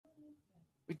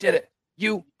We did it.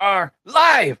 You are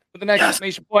live with the next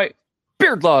Nation Point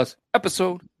Beard Laws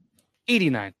episode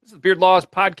 89. This is the Beard Laws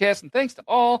podcast, and thanks to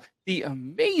all the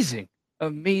amazing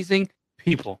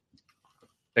people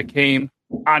that came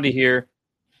onto here.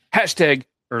 Hashtag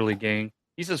early gang.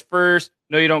 He says first,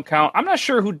 no, you don't count. I'm not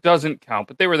sure who doesn't count,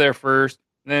 but they were there first.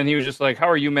 And then he was just like, how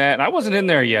are you, Matt? And I wasn't in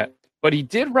there yet, but he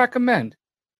did recommend.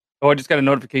 Oh, I just got a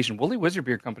notification. Woolly Wizard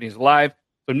Beard Company is live.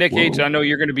 So Nick H, I know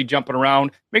you're going to be jumping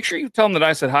around. Make sure you tell him that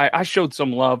I said hi. I showed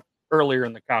some love earlier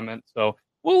in the comments. So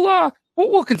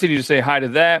we'll continue to say hi to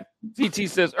that. CT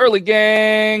says early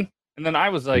gang. And then I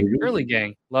was like, early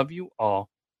gang, love you all.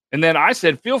 And then I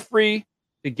said, feel free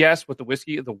to guess what the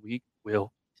whiskey of the week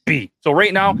will be. So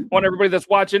right now, I want everybody that's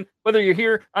watching, whether you're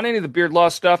here on any of the Beard Law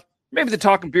stuff, maybe the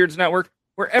Talking Beards Network,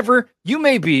 wherever you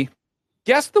may be,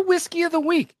 guess the whiskey of the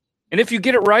week. And if you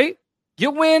get it right,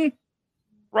 you win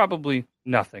probably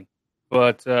nothing.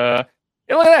 But yeah,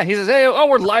 look at that. He says, hey,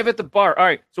 we're live at the bar. All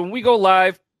right, so when we go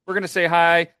live, we're going to say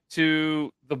hi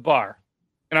to the bar.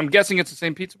 And I'm guessing it's the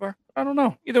same pizza bar. I don't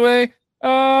know. Either way,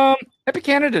 happy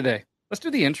Canada Day. Let's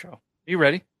do the intro. Are you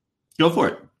ready? Go for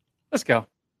it. Let's go.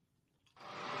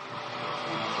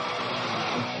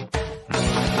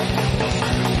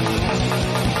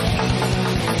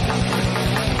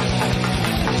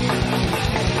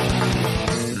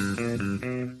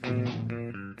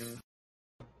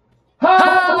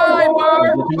 Hi,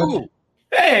 Mark.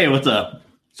 Hey, what's up?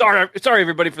 Sorry,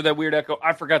 everybody, for that weird echo.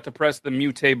 I forgot to press the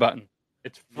mute button.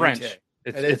 It's French.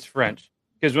 It's French.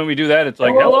 Because when we do that, it's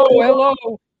like,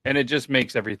 hello, and it just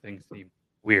makes everything seem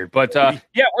weird. But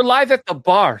yeah, we're live at the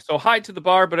bar. So hi to the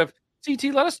bar. But if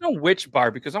CT, let us know which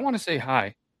bar, because I want to say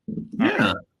hi.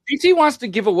 Yeah. CT wants to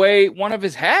give away one of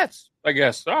his hats, I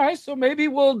guess. All right, so maybe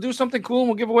we'll do something cool and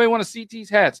we'll give away one of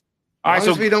CT's hats. All right, as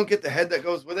long as we don't get the head that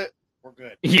goes with it, we're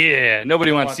good. Yeah,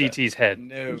 nobody wants CT's head.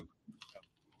 No.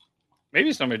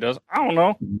 Maybe somebody does. I don't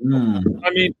know.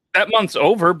 I mean, that month's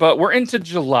over, but we're into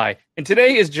July. And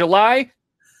today is July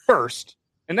 1st.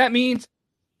 And that means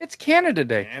it's Canada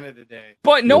Day. Canada Day.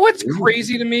 But know what's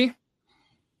crazy to me?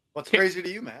 What's crazy to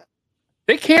you, Matt?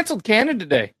 They canceled Canada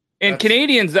Day. And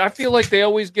Canadians, I feel like they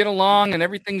always get along and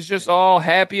everything's just all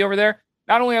happy over there.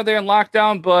 Not only are they in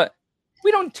lockdown, but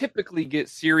we don't typically get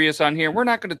serious on here. We're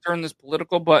not going to turn this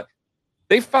political, but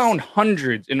they found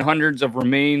hundreds and hundreds of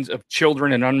remains of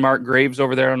children in unmarked graves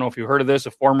over there. I don't know if you heard of this,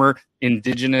 of former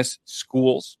indigenous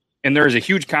schools. And there is a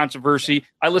huge controversy.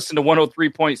 I listened to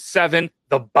 103.7,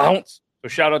 The Bounce. So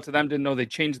shout out to them. Didn't know they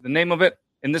changed the name of it.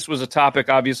 And this was a topic,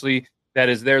 obviously, that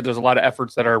is there. There's a lot of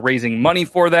efforts that are raising money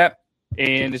for that.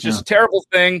 And it's just a terrible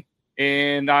thing.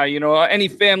 And, any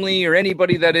family or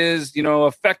anybody that is,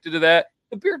 affected to that,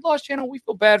 the Beard Laws channel, we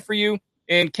feel bad for you.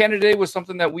 And Canada Day was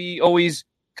something that we always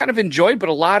kind of enjoyed, but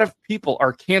a lot of people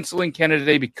are canceling Canada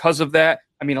Day because of that.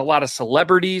 I mean, a lot of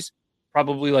celebrities,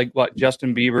 probably like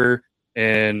Justin Bieber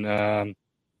and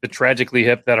the Tragically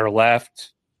Hip that are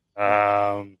left.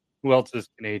 Who else is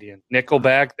Canadian?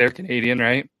 Nickelback, they're Canadian,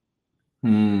 right?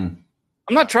 I'm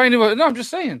not trying to. No, I'm just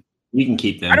saying. You can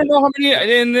keep them. I don't know how many,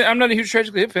 and I'm not a huge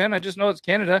Tragically Hip fan. I just know it's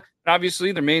Canada. And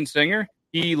obviously, their main singer,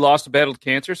 he lost a battle with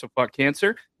cancer, so fuck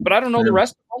cancer. But I don't know the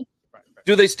rest of them. Right.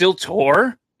 Do they still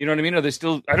tour? You know what I mean? Are they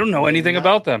still? I don't know anything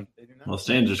about them. Well,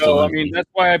 Stan's so, I mean, that's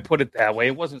why I put it that way.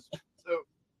 It wasn't. So,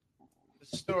 the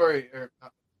story, or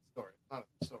not the story, not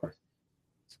a story.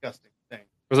 Disgusting thing.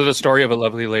 Was it a story of a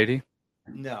lovely lady?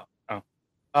 No.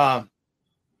 Oh.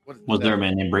 Was there a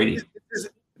man named Brady?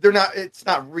 They're not. It's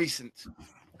not recent.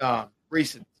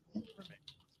 Recent.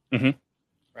 Mm-hmm.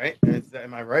 Right?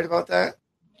 Am I right about that?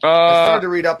 I started to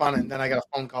read up on it, and then I got a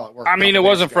phone call at work. I mean, it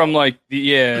wasn't from like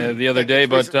the other day,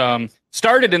 but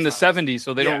started in the 70s,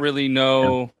 so they don't really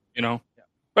know,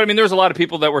 But I mean, there was a lot of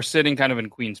people that were sitting kind of in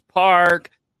Queens Park.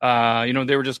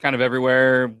 They were just kind of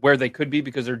everywhere where they could be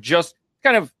because they're just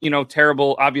kind of,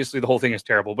 terrible. Obviously, the whole thing is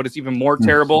terrible, but it's even more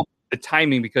terrible the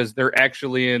timing because they're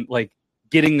actually in like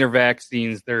getting their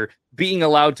vaccines. They're being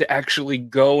allowed to actually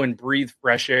go and breathe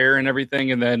fresh air and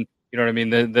everything, and then. You know what I mean?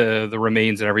 The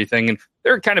remains and everything. And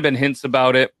there have kind of been hints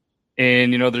about it.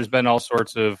 And, there's been all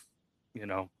sorts of,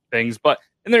 things. But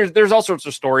and there's all sorts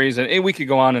of stories. And we could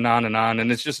go on and on and on.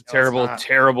 And it's just a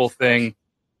terrible thing.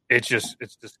 It's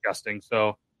disgusting.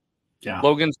 So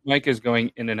Logan's mic is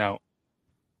going in and out.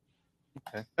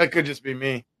 Okay. That could just be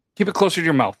me. Keep it closer to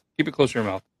your mouth. And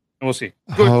we'll see.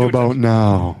 How about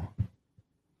now?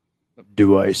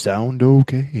 Do I sound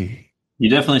okay? You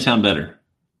definitely sound better.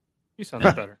 You sound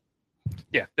better.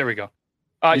 Yeah, there we go.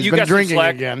 He's you been got some drinking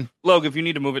slack again. Logan, if you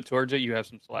need to move it towards it, you have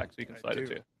some slack, so you can slide it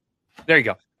to you. There you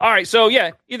go. All right. So,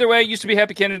 yeah, either way, it used to be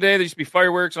Happy Canada Day. There used to be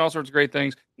fireworks and all sorts of great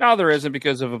things. Now there isn't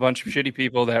because of a bunch of shitty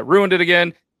people that ruined it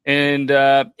again. And,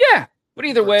 yeah, but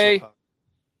either way,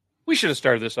 we should have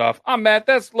started this off. I'm Matt.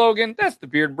 That's Logan. That's the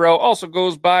Beard Bro. Also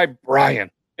goes by Brian.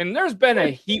 And there's been a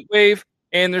heat wave,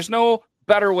 and there's no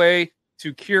better way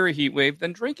to cure a heat wave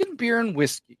than drinking beer and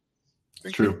whiskey.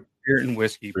 True. Beer and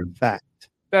whiskey. Fact.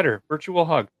 Better. Virtual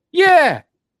hug. Yeah.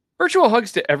 Virtual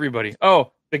hugs to everybody.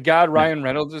 Oh, the God Ryan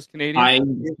Reynolds is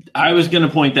Canadian. I was going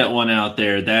to point that one out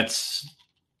there.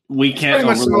 We can't Pretty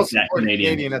much the overlook most that important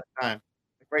Canadian. at the time.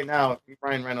 Like right now,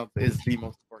 Ryan Reynolds is the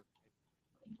most important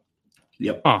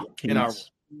Yep. Huh. in our world.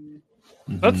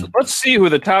 Mhm. Let's see who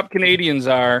the top Canadians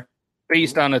are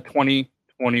based on a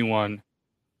 2021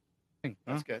 thing.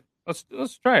 Huh? That's good.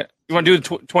 Let's try it. You want to do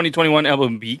the 2021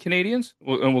 LMB Canadians,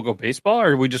 and we'll go baseball,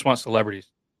 or we just want celebrities?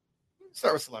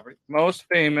 Start with celebrity. Most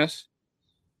famous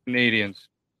Canadians.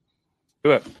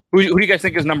 Do it. Who do you guys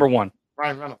think is number one?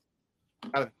 Ryan Reynolds.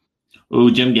 Ooh,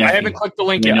 Jim Gaffigan. I haven't clicked the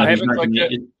link yet. I haven't clicked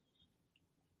it.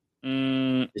 Is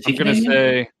I'm he gonna Canadian?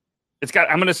 say it's got.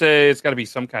 I'm gonna say it's got to be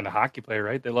some kind of hockey player,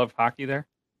 right? They love hockey there.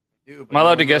 Am I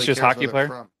allowed to guess just hockey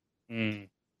player?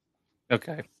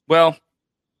 Okay. Well,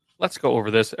 let's go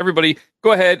over this. Everybody,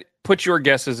 go ahead, put your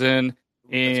guesses in,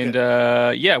 and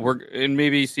yeah, and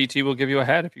maybe CT will give you a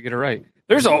hat if you get it right.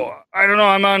 I don't know.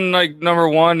 I'm on like number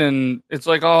one, and it's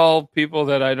like all people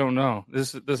that I don't know.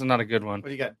 This is not a good one. What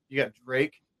do you got? You got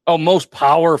Drake. Oh, most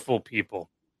powerful people.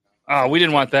 Oh, we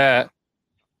didn't want that.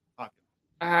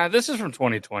 This is from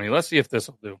 2020. Let's see if this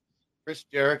will do. Chris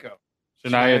Jericho.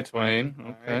 Shania Twain.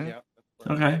 All Okay. right,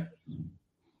 yeah. Okay.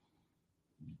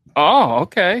 Oh,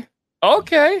 okay.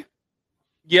 Okay.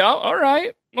 Yeah, all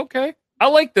right. Okay. I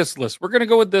like this list. We're going to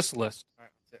go with this list. All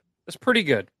right, that's it. That's pretty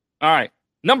good. All right.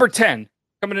 Number 10.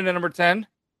 Coming in at number 10,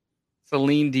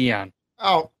 Celine Dion.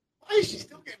 Oh, why is she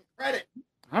still getting credit?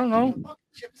 I don't know. Fucking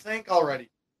Chip sank already.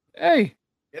 Hey.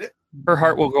 Get it? Her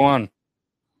heart will go on.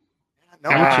 No,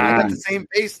 Ah. at the same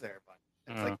pace there, but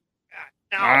it's like,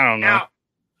 no, I don't know. no.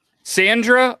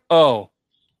 Sandra Oh.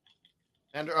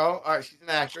 Sandra Oh, all right, she's an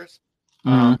actress.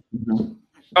 Mhm.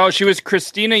 Oh, she was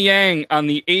Christina Yang on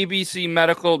the ABC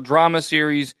medical drama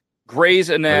series Grey's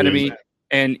Anatomy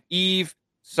and Eve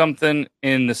something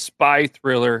in the spy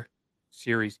thriller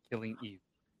series Killing Eve.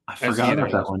 I forgot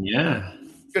about that one. Yeah.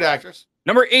 Good actress.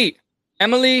 Number 8,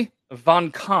 Emily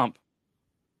Von Camp.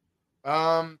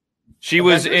 She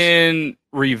was Avengers? in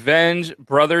Revenge,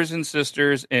 Brothers and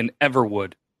Sisters, and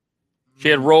Everwood. She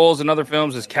had roles in other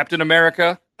films as Captain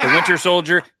America, The Winter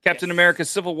Soldier, Captain America,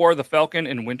 Civil War, The Falcon,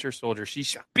 and Winter Soldier. She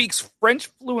speaks French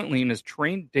fluently and is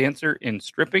trained dancer in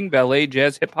stripping, ballet,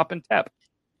 jazz, hip hop, and tap.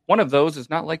 One of those is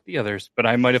not like the others, but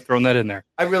I might have thrown that in there.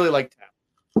 I really like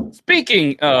tap.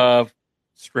 Speaking of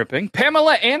stripping,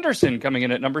 Pamela Anderson coming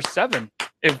in at number 7.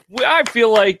 I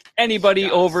feel like anybody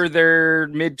over their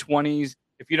mid-20s,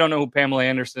 if you don't know who Pamela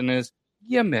Anderson is,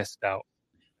 you missed out.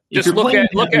 If Just your look plane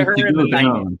at her happens to in the go 90s.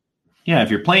 down- Yeah,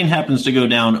 if your plane happens to go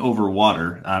down over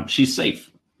water, she's safe.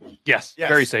 Yes, Yes.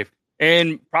 very safe.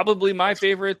 And probably my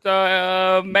favorite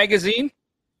magazine,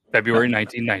 February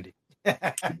 1990.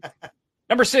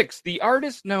 Number 6, the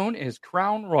artist known as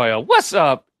Crown Royal. What's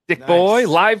up, Dick Nice. Boy?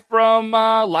 Live from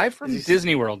Is he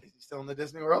Disney World. Is he still in the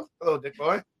Disney World? Hello, Dick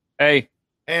Boy. Hey,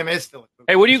 Ham is still.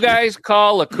 hey, what do you guys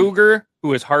call a cougar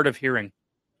who is hard of hearing?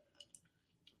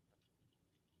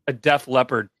 A deaf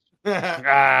leopard.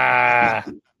 Ah,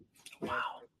 Wow.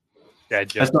 dad I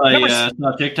joke. saw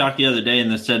Number a TikTok the other day,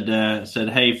 and it said,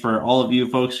 "Hey, for all of you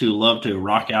folks who love to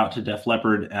rock out to Def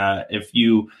Leppard, if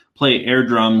you play air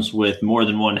drums with more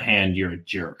than one hand, you're a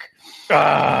jerk."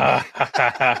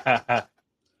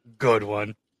 Good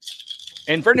one.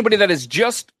 And for anybody that is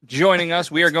just joining us,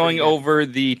 we are going over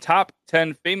the top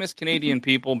 10 famous Canadian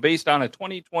people based on a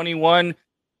 2021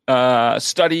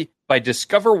 study by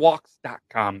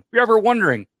discoverwalks.com. If you're ever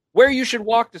wondering where you should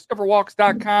walk,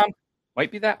 discoverwalks.com. Might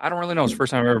be that. I don't really know. It's the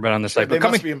first time I've ever been on this site. They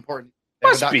But must be important.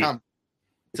 Must Have a be. .com.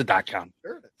 it's a .com.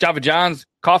 Sure it is. Java John's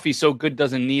coffee so good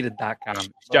doesn't need a .com. It's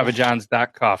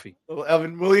javajohns.coffee. Little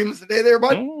Evan Williams today there,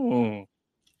 bud. Oh.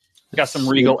 Got some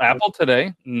Regal Apple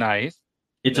today. Nice.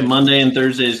 It's a Monday and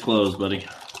Thursday is closed, buddy.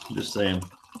 Just saying.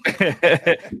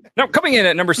 Now, coming in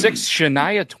at number 6,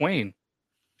 Shania Twain.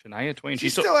 Shania Twain. She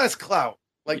She's so, still has clout.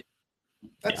 Like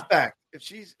that's fact. If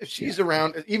she's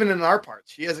around, even in our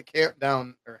parts, she has a camp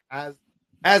down or has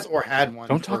or had one.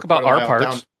 Don't for talk about quite a our while parts.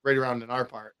 down, right around in our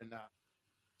part, and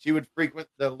she would frequent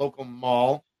the local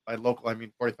mall. By local, I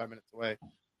mean 45 minutes away.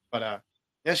 But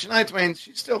yeah, Shania Twain.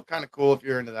 She's still kind of cool if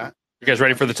you're into that. You guys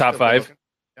ready for the top Still good 5? looking.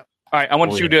 All right, I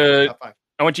want Oh, you yeah. to. Top 5.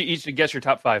 I want you each to guess your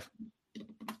top 5.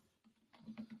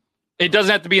 It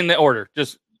doesn't have to be in the order.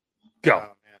 Just go.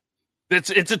 Oh, man.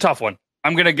 It's a tough one.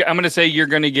 I'm gonna say you're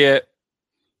gonna get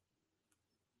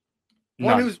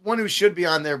none. One who should be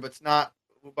on there, but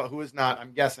who is not.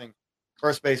 I'm guessing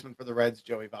first baseman for the Reds,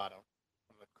 Joey Votto,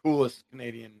 one of the coolest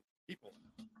Canadian people.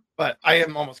 But I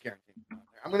am almost guaranteed.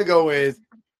 I'm gonna go with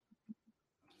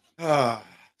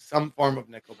some form of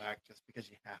Nickelback, just because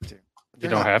you have to. You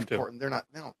don't have to. They're not.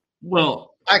 No.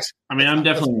 Well, Actually, I mean, I'm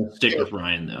definitely going to stick with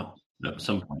Ryan, though, at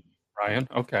some point. Ryan,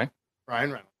 okay.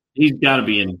 Ryan Reynolds. He's got to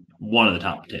be in one of the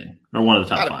top 10 or one of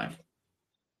the top 5.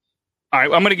 All right,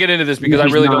 I'm going to get into this because I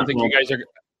He's really not don't think well- you guys are.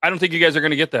 I don't think you guys are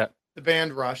going to get that. The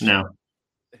band Rush. No.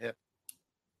 The hip.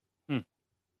 All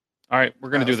right, we're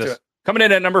going to All right, do let's this. do Coming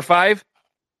in at number 5.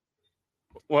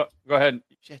 What? Go ahead.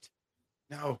 Shit.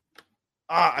 No.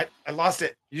 I lost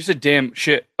it. You said damn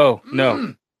shit. Oh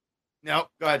no, No.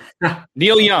 Go ahead.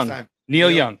 Neil This Young. time.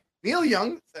 Neil Young. Neil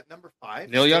Young is at number 5.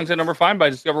 Neil Young's at number 5 by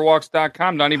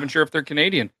DiscoverWalks.com. Not even sure if they're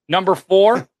Canadian. Number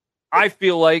 4. I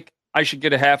feel like I should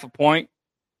get a half a point.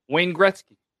 Wayne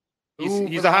Gretzky.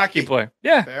 He's a hockey player.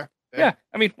 Yeah. Fair. Yeah.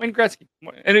 I mean, Wayne Gretzky.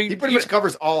 And He pretty much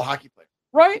covers all hockey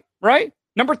players. Right.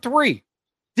 Number 3.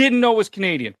 Didn't know it was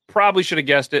Canadian. Probably should have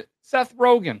guessed it. Seth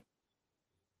Rogen.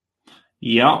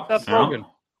 Yeah. Seth Rogen.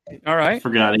 All right.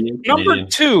 Forgot he is Number Canadian.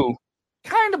 2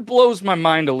 kind of blows my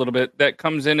mind a little bit. That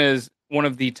comes in as one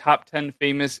of the top 10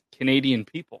 famous Canadian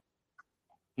people.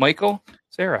 Michael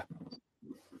Cera.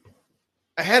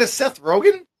 I had a Seth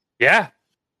Rogen. Yeah.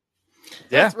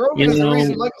 Yeah. Seth Rogen You is the know-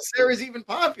 reason Michael Cera is even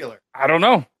popular. I don't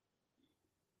know.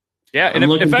 Yeah, and I'm if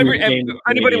looking if through anybody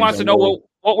Canadians wants to on know Google.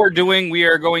 what we're doing, we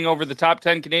are going over the top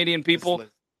 10 Canadian people This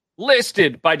list.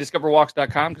 listed by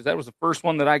DiscoverWalks.com, because that was the first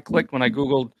one that I clicked when I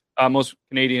Googled most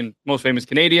famous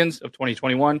Canadians of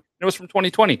 2021. And it was from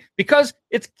 2020 because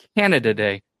it's Canada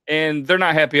Day and they're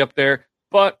not happy up there.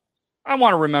 But I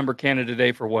want to remember Canada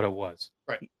Day for what it was.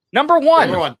 Right. Number one,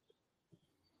 Number 1.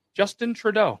 Justin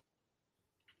Trudeau.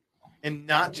 And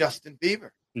not Justin Bieber.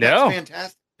 No. That's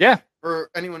fantastic. Yeah. For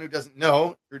anyone who doesn't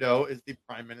know, Trudeau is the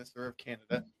Prime Minister of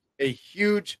Canada, a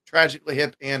huge, tragically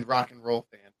hip and rock and roll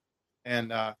fan.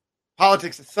 And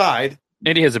politics aside,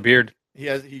 And he has a beard.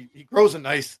 he grows a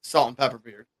nice salt and pepper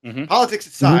beard. Mhm. Politics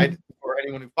aside, for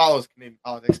anyone who follows Canadian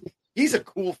politics, he's a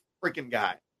cool freaking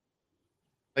guy.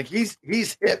 Like he's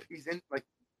hip. He's in like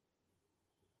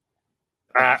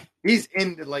he's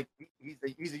into like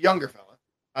he's a younger fella.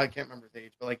 I can't remember his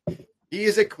age, but like he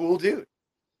is a cool dude.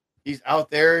 He's out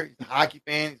there. He's a hockey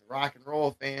fan. He's a rock and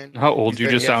roll fan. How old He's you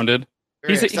very- just sounded.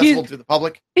 Very He's accessible to the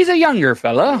public. He's a younger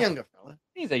fella. A younger fella.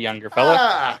 He's a younger fella.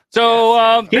 Ah,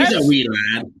 So He's that's- a wee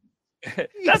lad.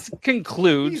 that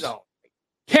concludes he's all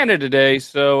Canada Day.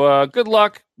 So good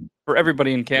luck for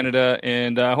everybody in Canada,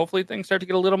 and hopefully things start to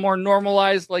get a little more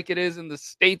normalized, like it is in the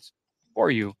States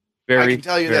for you. I can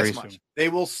tell you very this much: soon. they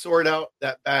will sort out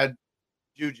that bad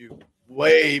juju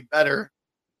way better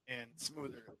and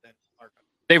smoother than our country.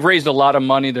 They've raised a lot of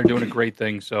money. They're doing a great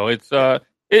thing. So it's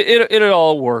it'll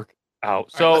all work out. All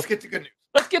So right, let's get to good news.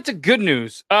 let's get to good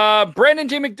news. Brandon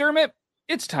J. McDermott,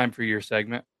 it's time for your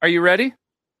segment. Are you ready?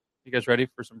 You guys ready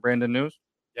for some Brandon news?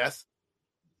 Yes.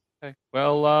 Okay.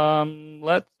 Well,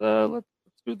 let's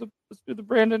do the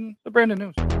Brandon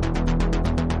news.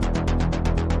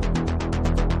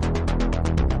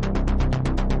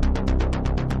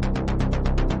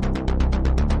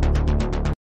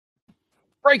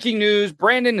 Breaking news: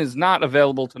 Brandon is not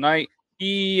available tonight.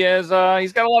 He has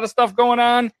he's got a lot of stuff going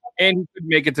on, and he couldn't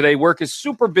make it today. Work is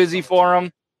super busy for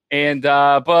him, and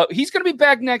but he's going to be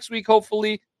back next week,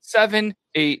 hopefully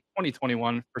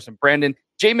 7/8/2021 for some Brandon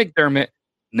J. McDermott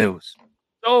news.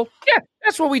 So yeah,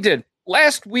 that's what we did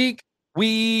last week.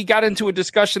 We got into a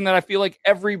discussion that I feel like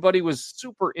everybody was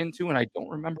super into, and I don't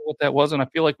remember what that was. And I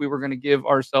feel like we were going to give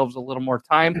ourselves a little more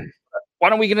time. Why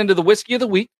don't we get into the whiskey of the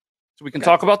week, so we can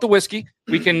talk about the whiskey?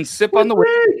 We can sip on the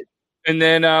whiskey, and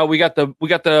then we got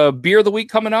the beer of the week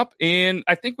coming up. And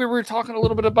I think we were talking a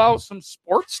little bit about some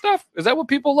sports stuff. Is that what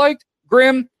people liked?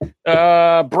 Grim,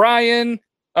 Brian.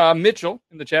 Mitchell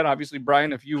in the chat, obviously.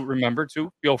 Brian, if you remember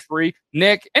to, feel free.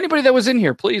 Nick, anybody that was in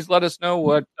here, please let us know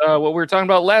what we were talking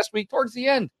about last week towards the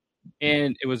end,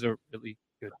 and it was a really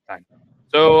good time.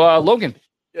 So, Logan,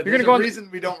 Yeah, You're gonna there's go a on- reason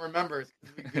we don't remember is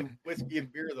because we do whiskey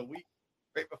and beer of the week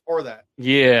right before that.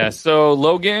 yeah. So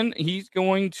Logan, he's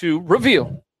going to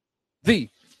reveal the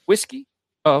whiskey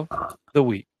of the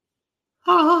week.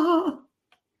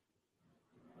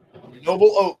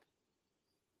 Noble Oak.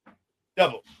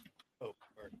 Double Oak.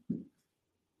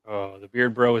 Oh, the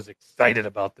Beard Bro is excited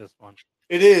about this one.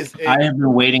 It is I have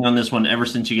been waiting on this one ever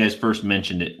since you guys first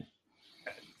mentioned it.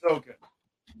 so good.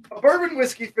 bourbon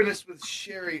whiskey finished with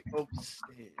sherry oak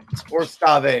staves or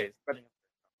staves.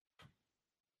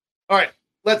 All right,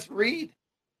 let's read.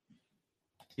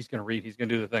 He's going to read. He's going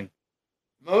to do the thing.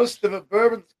 Most of a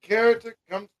bourbon's character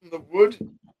comes from the wood.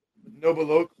 With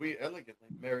noble oak, we elegantly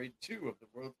married two of the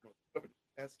world's most coveted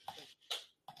assets.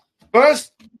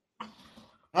 First,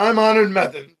 time-honored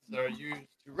methods are used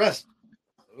to rest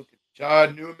oak in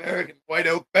charred New American white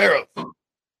oak barrels.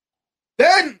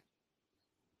 Then,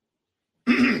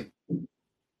 through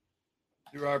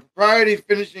our proprietary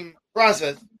finishing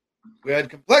process, we add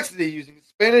complexity using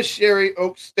Spanish sherry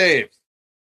oak staves.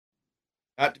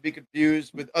 Not to be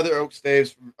confused with other oak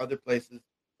staves from other places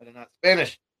that are not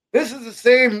Spanish. This is the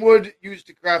same wood used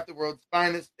to craft the world's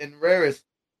finest and rarest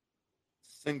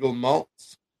single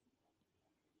malts.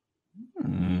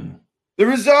 The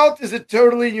result is a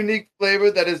totally unique flavor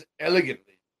that is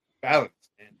elegantly balanced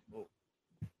and full.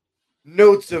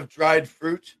 Notes of dried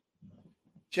fruit,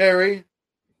 cherry,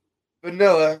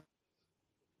 vanilla,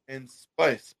 and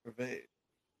spice pervade.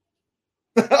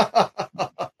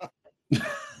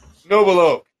 Noble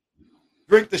Oak.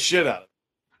 Drink the shit out of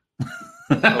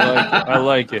it. I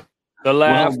like it. The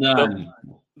laugh, Well done.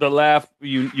 the laugh,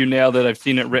 you nailed it. I've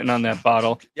seen it written on that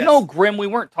bottle. Yes. No, Grim, we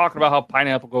weren't talking about how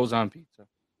pineapple goes on pizza.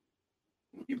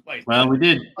 You might- Well, we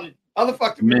did How the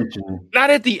fuck did we mention. Not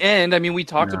at the end. I mean, we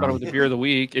talked about it with the beer of the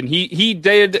week, and he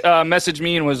did message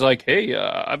me and was like, "Hey,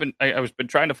 I was been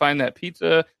trying to find that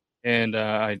pizza and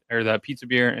or that pizza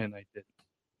beer, and I did."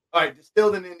 All right,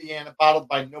 distilled in Indiana, bottled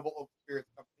by Noble Oak Spirits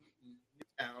Company in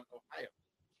Newtown, Ohio.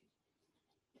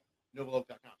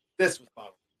 NobleOak.com. This was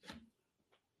bottled.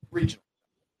 Regional.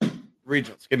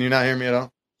 Can you not hear me at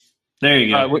all? There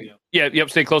you go. Yep.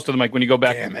 Stay close to the mic. When you go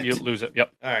back, Damn it. you lose it.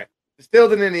 Yep. All right.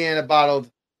 Distilled in Indiana,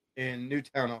 bottled in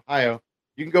Newtown, Ohio.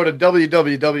 You can go to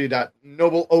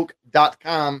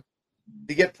www.nobleoak.com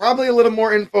to get probably a little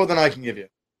more info than I can give you.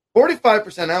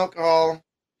 45% alcohol.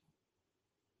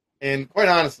 And quite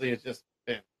honestly, it's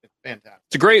fantastic.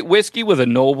 It's a great whiskey with a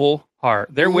noble heart.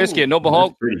 Their whiskey at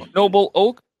Noble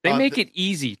Oak, they make it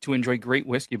easy to enjoy great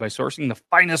whiskey by sourcing the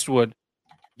finest wood.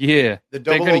 Yeah. The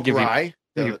They're double gonna oak give you- rye,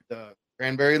 the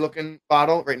cranberry looking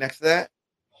bottle right next to that.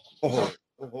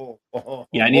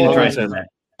 Yeah, I need to try some of that.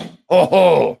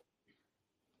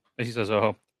 He says,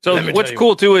 "Oh." So Let me what's tell you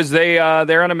cool too is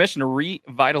they're on a mission to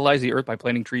revitalize the earth by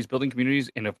planting trees, building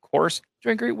communities, and of course,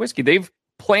 doing great whiskey. They've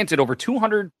planted over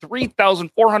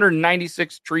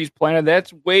 203,496 trees planted.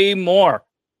 That's way more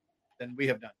Than we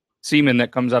have done. semen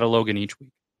that comes out of Logan each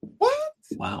week. What?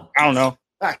 Wow. I don't know.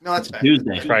 Fact. No, that's fair.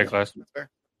 Tuesday. Try it, class. That's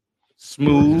fair.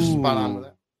 Smooth. Spot on with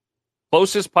that.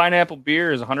 Closest pineapple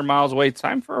beer is 100 miles away.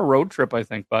 Time for a road trip, I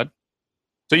think, bud.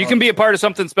 So you can be a part of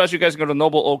something special. You guys can go to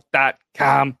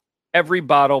nobleoak.com. Every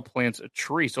bottle plants a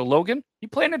tree. So Logan, he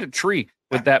planted a tree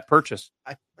with that purchase.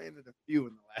 I planted a few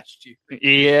in the last year.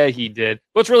 Yeah, he did.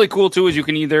 What's really cool too is you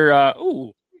can either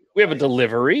we have a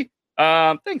delivery.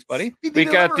 Thanks, buddy. Speedy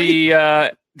We got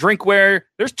the drinkware.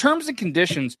 There's terms and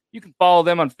conditions. You can follow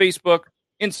them on Facebook,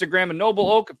 Instagram, and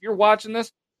Noble Oak. If you're watching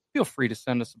this, feel free to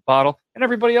send us a bottle. And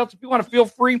everybody else, if you want to feel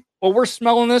free while we're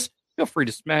smelling this, feel free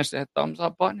to smash that thumbs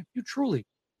up button. If you truly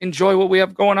enjoy what we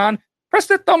have going on, press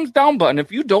that thumbs down button.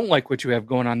 If you don't like what you have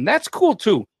going on, that's cool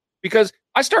too. Because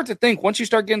I start to think once you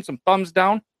start getting some thumbs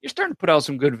down, you're starting to put out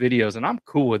some good videos, and I'm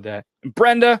cool with that. And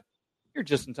Brenda, you're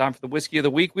just in time for the whiskey of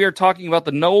the week. We are talking about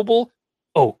the Noble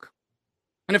Oak.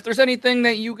 And if there's anything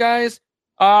that you guys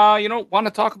want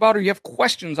to talk about, or you have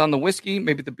questions on the whiskey,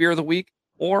 maybe the beer of the week,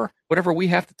 or whatever we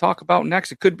have to talk about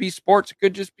next, it could be sports, it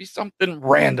could just be something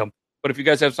random. But if you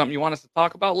guys have something you want us to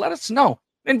talk about, let us know.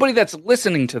 Anybody that's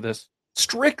listening to this,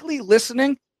 strictly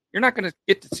listening, you're not going to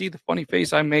get to see the funny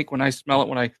face I make when I smell it,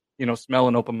 when I smell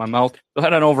and open my mouth. So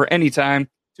head on over anytime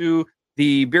to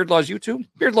the Beard Laws YouTube,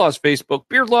 Beard Laws Facebook,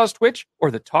 Beard Laws Twitch, or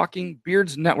the Talking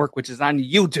Beards Network, which is on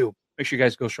YouTube. Make sure you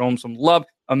guys go show them some love.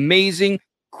 Amazing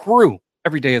crew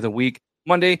every day of the week.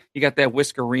 Monday, you got that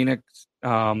Whiskerina,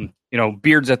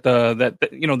 beards at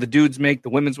the dudes make, the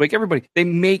women's make, everybody. They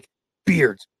make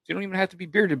beards. So you don't even have to be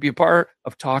bearded to be a part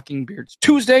of Talking Beards.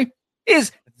 Tuesday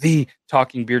is the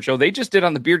Talking Beard Show. They just did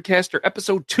on the Beardcaster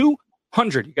episode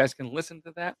 200. You guys can listen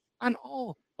to that on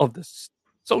all of the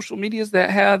social medias that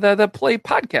have the play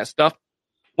podcast stuff.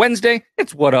 Wednesday,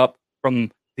 it's What Up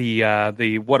from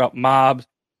the What Up Mobs.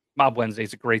 Mob Wednesday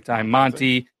is a great time.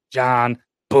 Monty, John,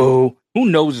 Boo, who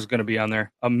knows is going to be on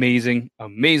there. Amazing,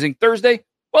 amazing. Thursday,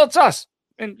 well, it's us.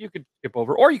 And you could skip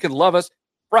over, or you could love us.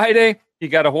 Friday, you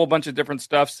got a whole bunch of different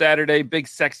stuff. Saturday, big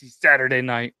sexy Saturday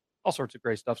night. All sorts of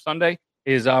great stuff. Sunday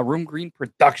is Room Green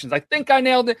Productions. I think I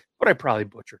nailed it, but I probably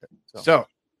butchered it. So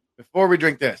before we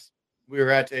drink this, we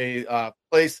were at a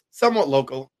place somewhat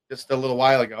local just a little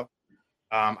while ago.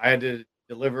 I had to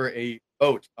deliver a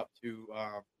boat up to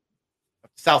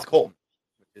South Colton,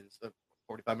 which is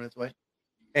 45 minutes away.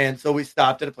 And so we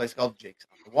stopped at a place called Jake's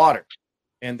on the Water.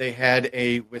 And they had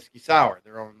a whiskey sour,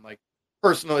 their own like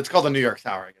personal. It's called a New York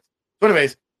sour, I guess. So,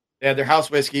 anyways, they had their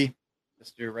house whiskey,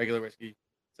 just your regular whiskey,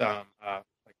 some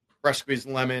like fresh squeezed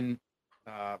lemon,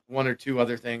 one or two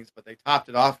other things, but they topped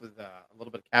it off with a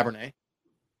little bit of Cabernet.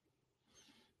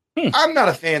 I'm not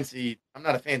a fancy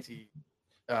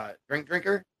drink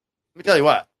drinker. Let me tell you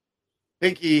what,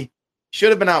 Pinky should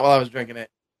have been out while I was drinking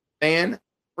it.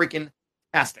 Freaking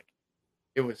tastic!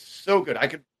 It was so good.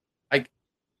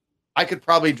 I could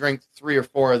probably drink 3 or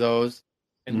 4 of those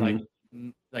and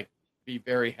like be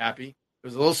very happy. It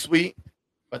was a little sweet,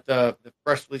 but the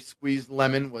freshly squeezed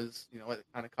lemon was, it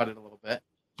kind of cut it a little bit.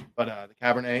 But the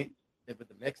Cabernet with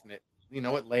the mix in it,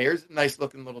 it layers a nice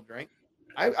looking little drink.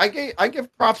 I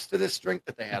give props to this drink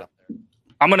that they had up there.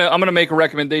 I'm gonna make a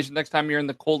recommendation next time you're in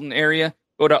the Colton area.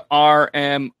 Go to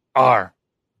RMR,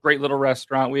 great little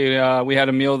restaurant. We had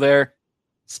a meal there.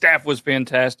 Staff was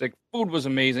fantastic. Food was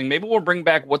amazing. Maybe we'll bring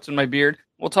back What's in My Beard.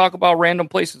 We'll talk about random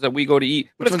places that we go to eat.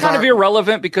 But it's kind of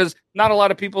irrelevant because not a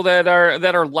lot of people that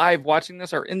are live watching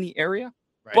this are in the area.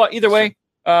 Right. But either way,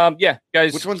 yeah,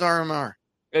 guys. Which one's RMR?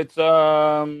 It's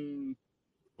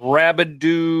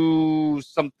Rabidoo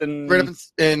something. Right up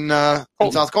in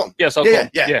South Colton. Yeah, South Colton.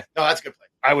 Yeah. No, that's a good place.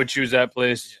 I would choose that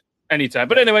place anytime.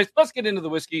 But anyways, let's get into the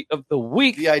whiskey of the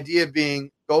week. The idea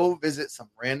being go visit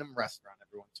some random restaurant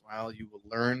every once in a while. You will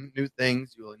learn new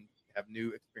things. You will have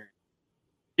new experiences.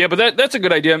 Yeah, but that's a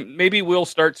good idea. Maybe we'll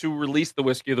start to release the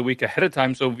whiskey of the week ahead of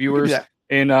time so viewers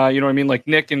and you know what I mean, like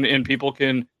Nick and people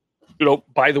can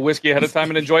buy the whiskey ahead of time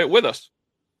and enjoy it with us.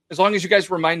 As long as you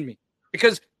guys remind me.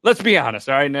 Because let's be honest,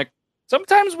 all right, Nick?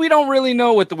 Sometimes we don't really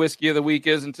know what the whiskey of the week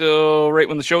is until right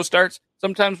when the show starts.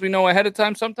 Sometimes we know ahead of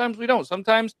time. Sometimes we don't.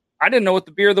 Sometimes I didn't know what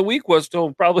the beer of the week was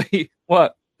till probably,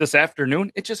 this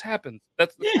afternoon. It just happens.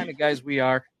 That's the kind of guys we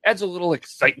are. Adds a little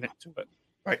excitement to it.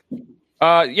 Right.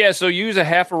 Yeah, so use a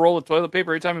half a roll of toilet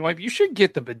paper every time you wipe. You should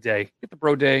get the bidet. Get the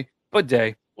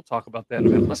bidet. We'll talk about that in a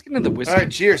minute. Let's get into the whiskey. All right,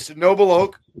 cheers to Noble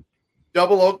Oak,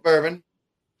 Double Oak Bourbon.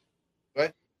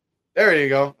 What? There you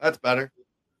go. That's better.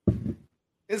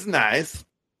 It's nice.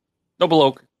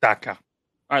 NobleOak.com.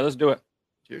 All right, let's do it.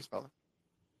 Cheers, fella.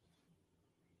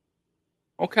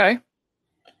 Okay.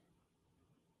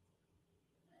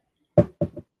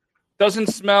 Doesn't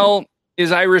smell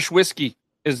is Irish whiskey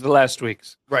is the last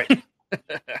week's. Right.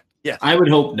 Yes. I would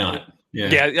hope not.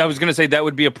 Yeah, I was going to say that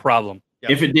would be a problem.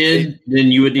 Yep. If it did,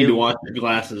 then you would need to wash your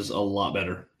glasses a lot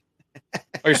better.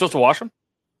 Are you supposed to wash them?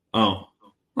 Oh.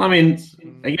 I mean,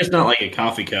 I guess not like a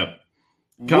coffee cup.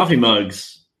 Coffee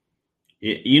mugs.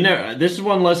 This is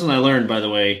one lesson I learned, by the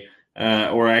way,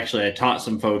 or actually I taught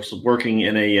some folks working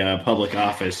in a public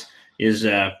office, is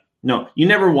no, you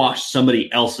never wash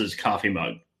somebody else's coffee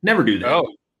mug. Never do that. Oh.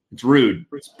 It's rude.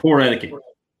 It's poor etiquette.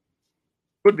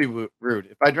 Would be rude.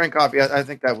 If I drank coffee, I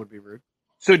think that would be rude.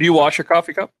 So do you wash your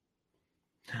coffee cup?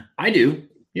 I do.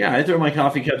 Yeah, I throw my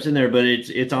coffee cups in there, but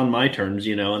it's on my terms,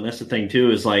 and that's the thing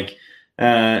too, is like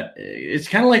it's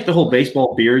kind of like the whole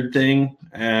baseball beard thing.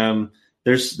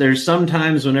 There's some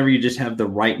times whenever you just have the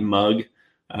right mug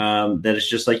that it's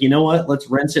just like, you know what, let's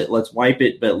rinse it, let's wipe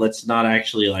it, but let's not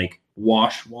actually like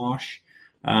wash.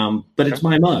 But it's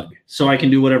my mug, so I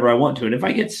can do whatever I want to. And if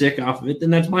I get sick off of it,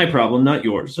 then that's my problem, not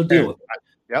yours. So deal with it.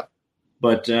 Yep.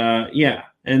 But yeah,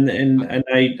 and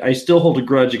I still hold a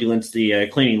grudge against the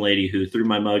cleaning lady who threw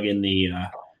my mug in the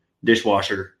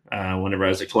dishwasher whenever I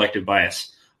was a collective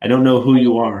bias. I don't know who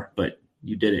you are, but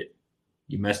you did it.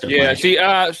 You messed up. Yeah. See,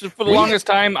 so for the longest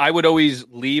time, I would always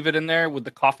leave it in there with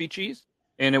the coffee cheese,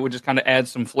 and it would just kind of add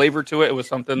some flavor to it. It was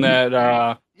something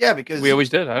that because we always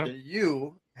did.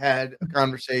 You had a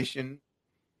conversation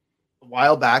a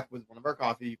while back with one of our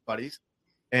coffee buddies,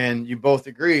 and you both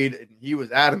agreed, and he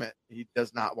was adamant he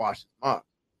does not wash his mug.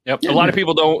 Yep. A lot of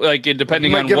people don't like it,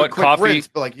 depending on what coffee. Rinse,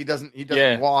 but like he doesn't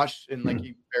wash, and like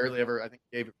he barely ever. I think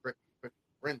gave a quick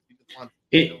rinse. He just wants.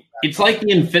 It's like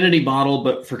the infinity bottle,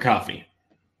 but for coffee.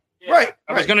 Yeah. Right.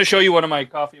 I was going to show you one of my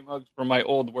coffee mugs from my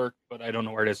old work, but I don't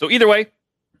know where it is. So either way,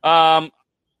 Brian,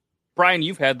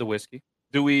 you've had the whiskey.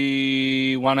 Do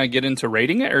we want to get into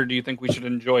rating it, or do you think we should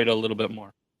enjoy it a little bit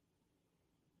more?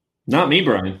 Not me,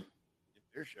 Brian.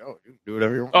 It's your show. You can do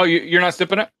whatever you want. Oh, you're not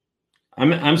sipping it?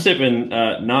 I'm sipping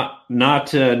not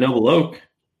Noble Oak.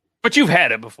 But you've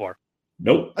had it before.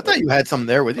 Nope. I thought you had some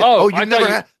there with you. Oh, you never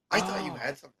had. I thought you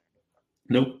had some.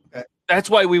 Nope. Okay. That's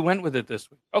why we went with it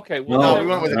this week. Okay. Well, no, we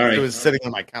went with it because it was sitting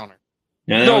on my counter.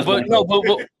 Yeah, but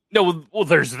No, well,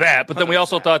 there's that. But then we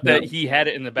also thought that he had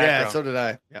it in the background. Yeah, so did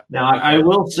I. Yeah. Now, I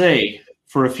will say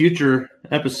for a future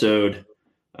episode,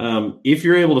 if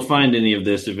you're able to find any of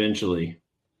this eventually,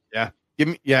 Give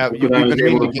me. Yeah, look what I was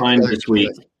able to find this week.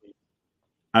 together.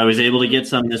 I was able to get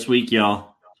some this week,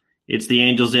 y'all. It's the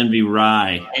Angels Envy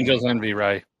Rye. Angels Envy,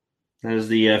 right? That is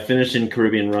the finished in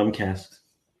Caribbean rum cask.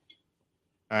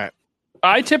 All right.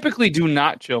 I typically do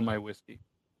not chill my whiskey.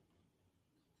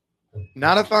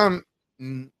 Not if I'm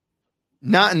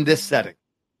not in this setting.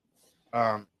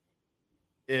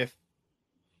 If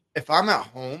I'm at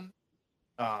home,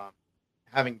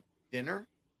 having dinner,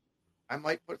 I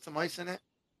might put some ice in it.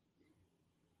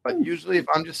 But usually, if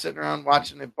I'm just sitting around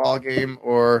watching a ball game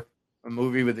or a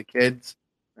movie with the kids,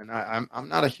 and I'm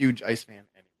not a huge ice fan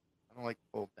anymore. I don't like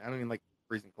cold. I don't even like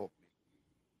freezing cold.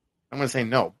 I'm going to say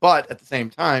no. But at the same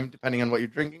time, depending on what you're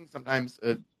drinking, sometimes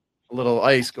a little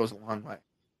ice goes a long way.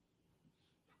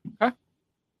 Okay.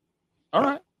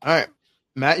 All right.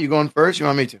 Matt, you going first? You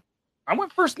want me to? I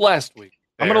went first last week.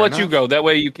 I'm Fair going to let you enough. go. That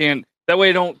way you can't. That way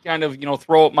I don't kind of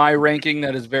throw up my ranking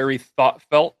that is very thought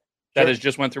felt. That Sure. has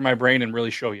just went through my brain and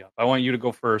really show you up. I want you to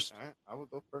go first. All right, I will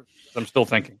go first. I'm still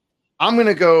thinking. I'm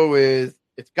gonna go with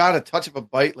it's got a touch of a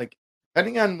bite. Like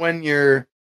depending on when you're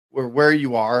or where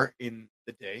you are in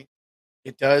the day,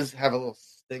 it does have a little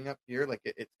sting up here. Like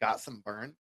it's got some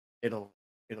burn. It'll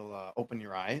open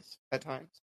your eyes at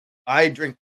times. I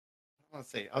drink. I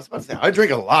was about to say I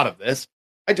drink a lot of this.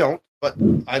 I don't, but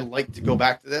I like to go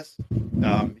back to this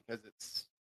because it's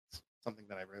something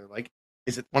that I really like.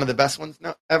 Is it one of the best ones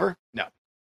ever? No,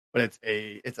 but it's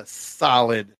a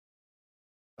solid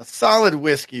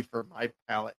whiskey for my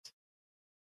palate.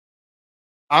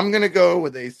 I'm gonna go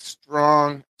with a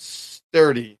strong,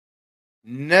 sturdy,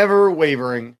 never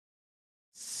wavering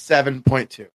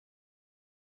 7.2.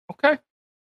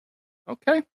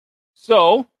 Okay.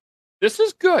 So this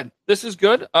is good.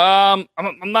 I'm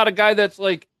not a guy that's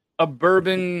like a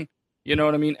bourbon,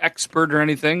 expert or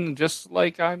anything. Just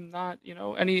like I'm not,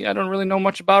 I don't really know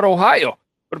much about Ohio.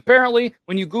 But apparently,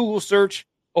 when you Google search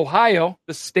Ohio,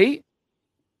 the state,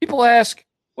 people ask,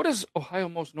 what is Ohio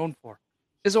most known for?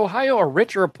 Is Ohio a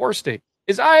rich or a poor state?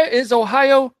 Is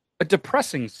Ohio a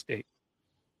depressing state?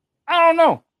 I don't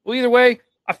know. Well, either way,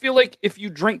 I feel like if you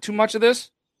drink too much of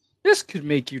this could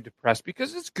make you depressed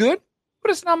because it's good,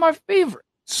 but it's not my favorite.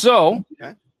 So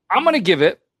Okay. I'm going to give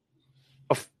it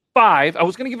a 5. I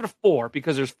was going to give it a 4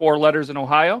 because there's 4 letters in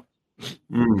Ohio,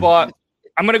 but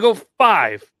I'm going to go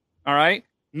 5. All right.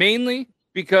 Mainly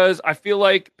because I feel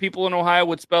like people in Ohio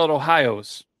would spell it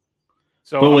Ohio's.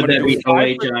 So But I'm would gonna that go be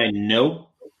 5 for- OHI? No.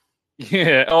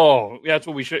 Yeah. Oh, that's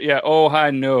what we should. Yeah. Oh,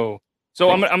 I know. So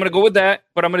I'm going to go with that,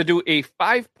 but I'm going to do a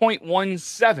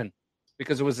 5.17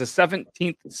 because it was the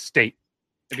 17th state.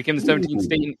 It became the 17th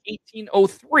state in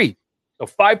 1803. So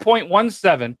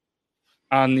 5.17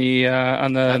 on the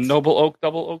That's- Noble Oak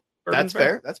Double Oak. Bourbon That's Barrel.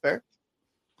 fair. That's fair.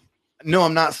 No,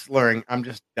 I'm not slurring. I'm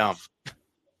just dumb.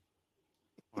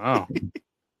 Wow.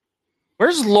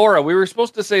 Where's Laura? We were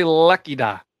supposed to say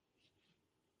Lekida.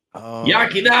 Oh,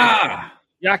 Yakida.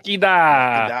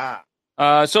 Yakida.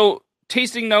 da. So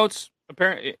tasting notes,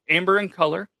 apparently amber in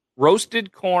color,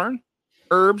 roasted corn,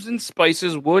 herbs and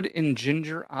spices, wood and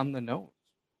ginger on the nose.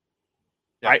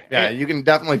 Yeah, you can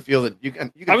definitely feel it. You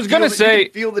can. I was gonna say-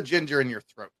 feel the ginger in your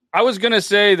throat. I was gonna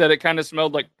say that it kind of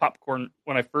smelled like popcorn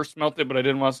when I first smelled it, but I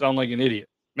didn't want to sound like an idiot.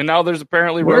 And now there's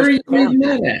apparently Where are you roasted corn.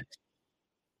 reading that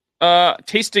at?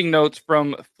 Tasting notes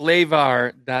from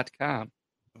flavar.com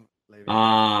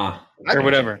Ah, or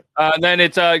whatever. Then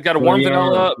it's got a warm Flavar,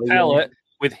 vanilla Flavar. palate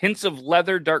with hints of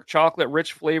leather, dark chocolate,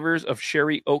 rich flavors of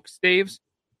sherry oak staves.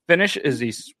 Finish is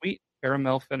a sweet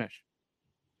caramel finish.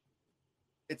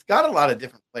 It's got a lot of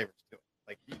different flavors to it.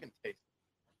 Like you can taste.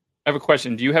 I have a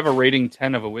question. Do you have a rating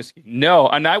 10 of a whiskey? No,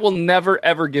 and I will never,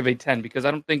 ever give a 10 because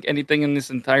I don't think anything in this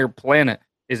entire planet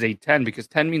is a 10 because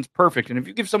 10 means perfect. And if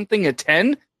you give something a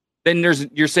 10, then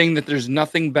you're saying that there's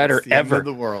nothing better It's the end ever. of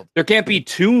the world. There can't be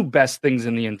 2 best things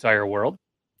in the entire world.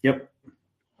 yep.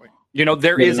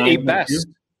 There Yeah, is a 9.2. best.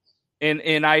 And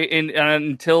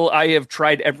until I have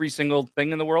tried every single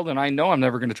thing in the world, and I know I'm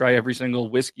never going to try every single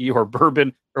whiskey or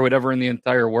bourbon or whatever in the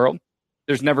entire world,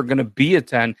 there's never going to be a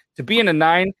 10. To be in a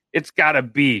 9, it's got to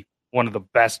be one of the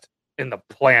best in the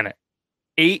planet.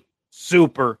 8,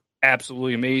 super,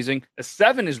 absolutely amazing. A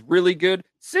 7 is really good.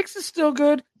 6 is still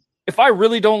good. If I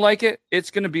really don't like it,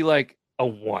 it's going to be like a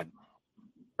 1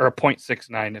 or a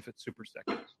 0.69 if it's super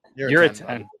second. You're a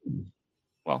 10.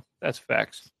 Well, that's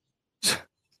facts.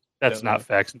 That's not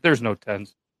facts. There's no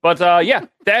 10s. But yeah,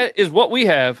 that is what we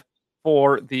have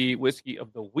for the whiskey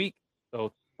of the week.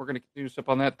 So we're going to continue to sip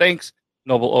on that. Thanks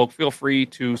Noble Oak. Feel free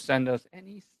to send us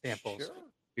any samples. Sure.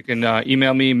 You can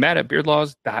email me, So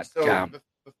matt@beardlaws.com.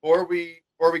 before we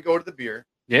go to the beer,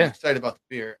 I'm Yeah. excited about the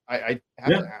beer. I have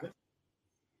to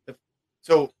ask.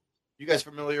 So, you guys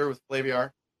familiar with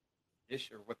Flaviar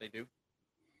ish or what they do?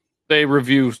 They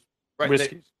review Right.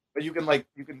 whiskeys. But you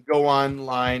can go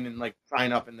online and like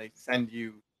sign up and they send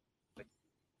you like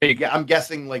Hey, yeah, I'm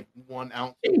guessing like 1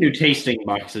 ounce. You can do tasting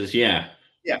boxes, yeah.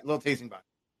 Yeah, a little tasting box.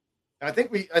 And I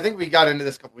think we got into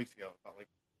this a couple weeks ago about like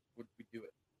would we do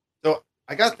it. So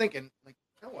I got thinking, like,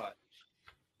 you know what?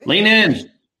 Lean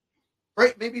in.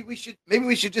 Right? Maybe we should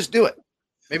just do it.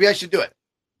 Maybe I should do it.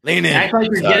 Lean in. Act like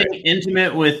you're Sorry. getting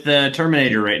intimate with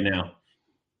Terminator right now.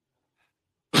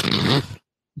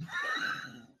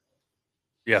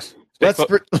 yes.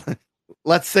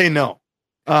 Let's say no.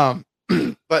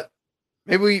 But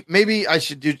maybe I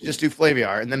should just do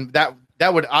Flaviar, and then that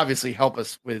would obviously help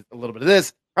us with a little bit of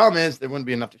this. Problem is there wouldn't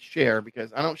be enough to share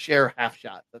because I don't share half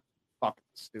shots. That's fucking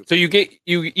stupid. So you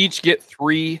each get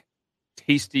 3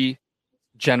 tasty,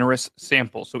 generous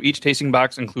samples. So each tasting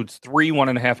box includes 3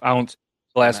 1.5 ounce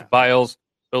glass vials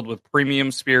filled with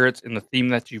premium spirits in the theme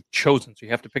that you've chosen. So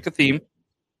you have to pick a theme.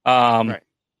 Right.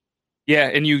 Yeah,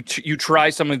 and you try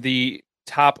some of the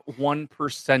top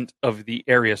 1% of the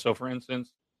area. So for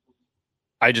instance,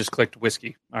 I just clicked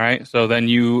whiskey. All right. So then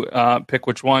you pick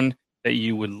which one that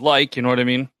you would like. You know what I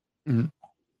mean? Mm-hmm.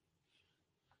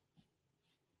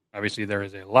 Obviously, there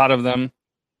is a lot of them,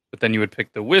 but then you would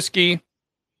pick the whiskey,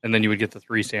 and then you would get the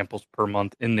 3 samples per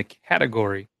month in the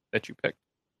category that you picked.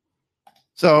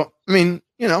 So I mean,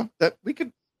 that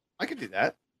I could do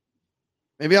that.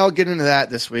 Maybe I'll get into that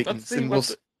this week, Let's and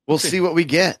see we'll see what we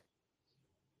get.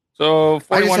 So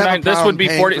I just have a $41.9. This would be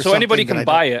problem 40. paying So for anybody something can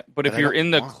that I buy it, but if that I you're don't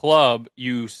in the want. club,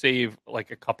 you save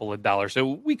like a couple of dollars.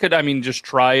 So we could, just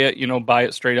try it. Buy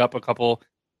it straight up.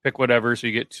 Pick whatever. So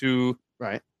you get 2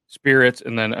 Right. spirits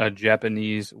and then a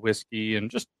Japanese whiskey, and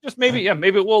just maybe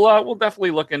maybe we'll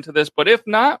definitely look into this. But if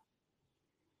not,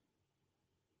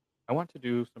 I want to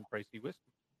do some pricey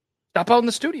whiskey. Stop out in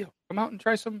the studio. Come out and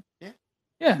try some. Yeah.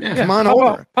 Come on Pop over.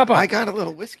 out, pop out. I got a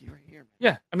little whiskey right here.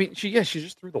 Yeah, she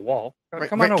just threw the wall. Right,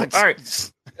 Come on over.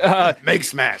 let's- All right. Make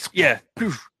smash. Yeah.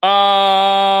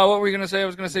 What were you gonna say? I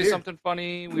was gonna say Beer. something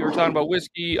funny. We were talking about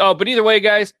whiskey. Oh, but either way,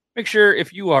 guys, make sure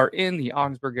if you are in the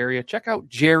Augsburg area, check out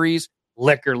Jerry's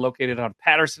Liquor, located on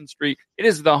Patterson Street. It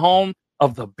is the home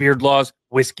of the Beard Laws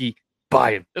Whiskey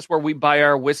Buy-In. That's where we buy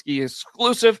our whiskey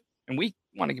exclusive, and we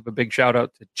want to give a big shout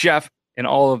out to Jeff and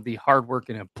all of the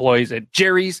hardworking employees at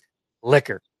Jerry's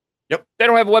Liquor. Yep. They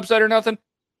don't have a website or nothing,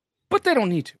 but they don't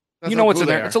need to. That's You know how what's cool in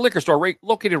they there. are. It's a liquor store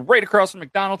located right across from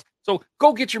McDonald's. So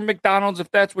go get your McDonald's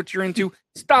if that's what you're into.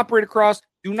 Stop right across.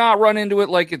 Do not run into it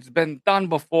like it's been done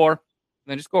before. And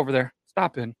then just go over there.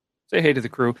 Stop in. Say hey to the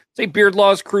crew. Say Beard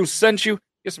Laws crew sent you.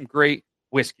 Get some great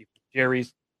whiskey from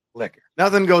Jerry's Liquor.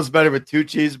 Nothing goes better with 2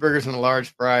 cheeseburgers and a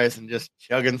large fries and just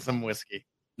chugging some whiskey.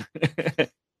 What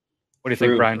do you think,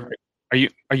 True. Brian?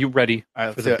 Are you ready All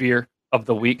right, for let's the do it. beer of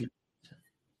the week?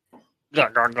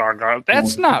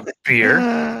 That's not beer.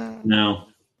 No.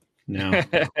 What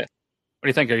do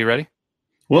you think? Are you ready?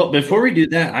 Well, before we do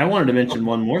that, I wanted to mention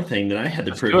one more thing that I had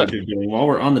the Let's do privilege of doing while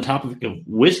we're on the topic of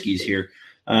whiskeys here.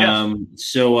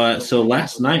 So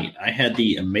last night I had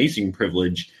the amazing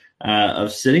privilege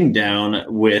of sitting down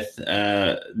with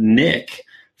Nick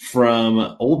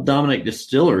from Old Dominick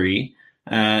Distillery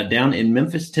down in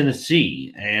Memphis,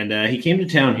 Tennessee, and he came to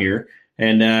town here.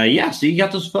 And so you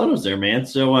got those photos there, man.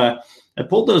 So I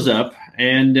pulled those up,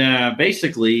 and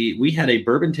basically we had a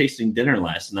bourbon tasting dinner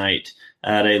last night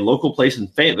at a local place in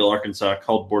Fayetteville, Arkansas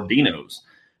called Bordino's.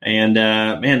 And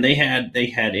man, they had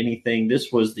anything.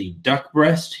 This was the duck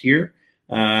breast here.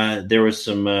 There was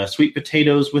some sweet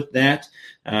potatoes with that.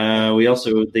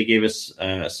 They gave us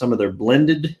some of their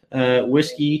blended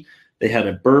whiskey. They had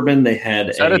a bourbon. They had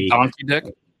Is that a donkey dick?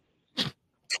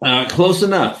 Close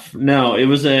enough. No, it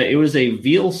was a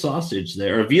veal sausage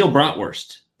there, or veal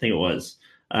bratwurst, I think it was.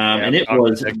 And it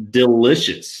was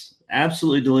delicious.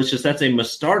 Absolutely delicious. That's a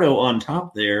Mostardo on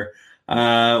top there,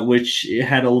 which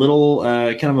had a little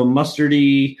kind of a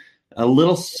mustardy, a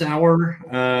little sour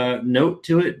note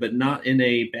to it, but not in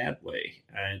a bad way.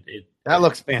 That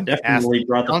looks fantastic. Definitely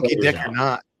brought the Donkey flavors dick out. or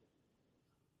not.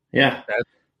 Yeah.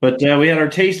 But we had our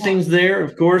tastings there,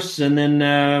 of course, and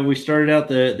then we started out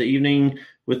the evening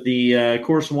with the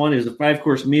course one. It was a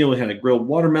 5-course meal. We had a grilled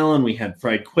watermelon. We had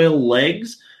fried quail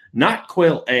legs, not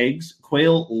quail eggs,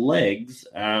 quail legs,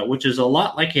 which is a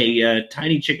lot like a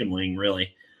tiny chicken wing, really.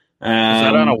 Is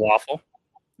that on a waffle?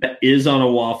 That is on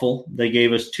a waffle. They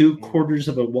gave us 2/4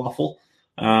 of a waffle.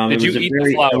 Did you eat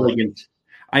the flour?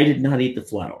 I did not eat the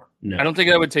flour. No, I don't think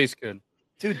that would taste good.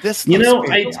 Dude, this You know,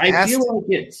 looks I feel like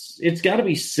it's got to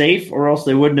be safe, or else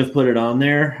they wouldn't have put it on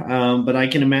there. But I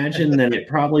can imagine that it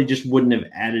probably just wouldn't have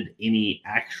added any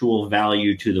actual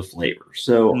value to the flavor.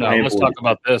 So No, let's talk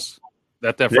about this.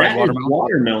 That fried that watermelon. is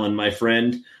watermelon, my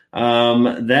friend.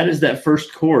 That is that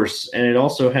first course, and it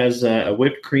also has a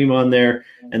whipped cream on there,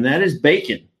 and that is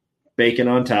bacon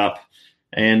on top,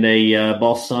 and a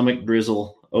balsamic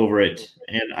drizzle over it.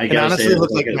 And I It gotta honestly say,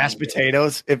 looks like mashed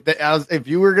potatoes. If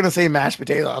you were gonna say mashed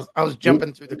potatoes, I was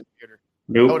jumping through the computer.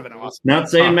 That would Nope. have been awesome. Not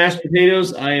saying mashed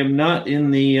potatoes. I am not in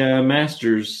the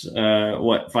Masters.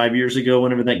 5 years ago,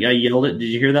 whenever that guy yelled it, did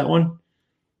you hear that one?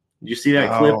 Did you see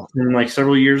that clip from like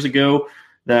several years ago?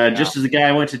 Just as the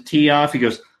guy went to tee off, he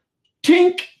goes,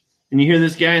 tink! And you hear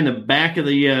this guy in the back of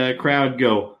the crowd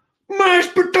go,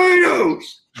 mashed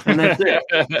potatoes! And that's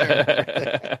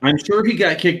it. I'm sure he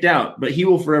got kicked out, but he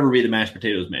will forever be the mashed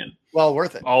potatoes man. Well,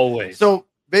 worth it. Always. So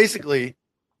basically,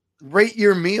 rate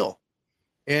your meal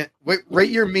and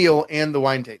the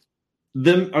wine taste.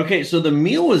 So the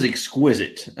meal was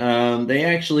exquisite.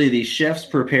 The chefs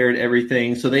prepared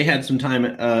everything, so they had some time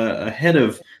ahead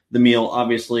of the meal,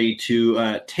 obviously,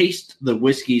 to taste the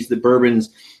whiskeys, the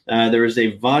bourbons. There is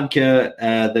a vodka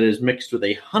that is mixed with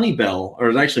a Honeybell, or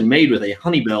is actually made with a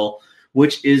Honeybell,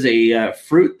 which is a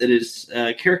fruit that is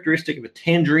characteristic of a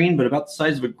tangerine, but about the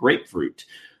size of a grapefruit.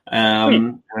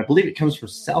 And I believe it comes from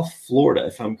South Florida,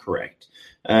 if I'm correct.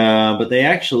 But they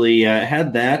actually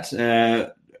had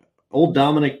that. Old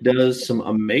Dominick does some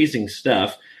amazing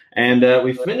stuff. And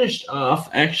we finished off,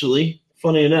 actually,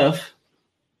 funny enough,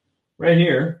 right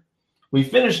here, we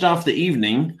finished off the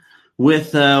evening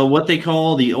with what they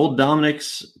call the Old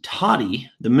Dominick's Toddy,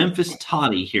 the Memphis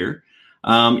Toddy here.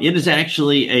 It is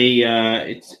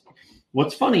actually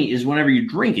what's funny is whenever you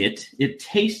drink it, it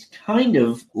tastes kind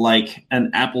of like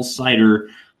an apple cider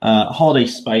holiday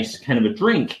spice kind of a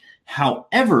drink.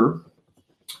 However,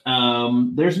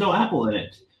 there's no apple in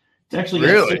it. It's actually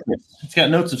got citrus. It's got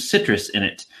notes of citrus in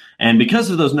it. And because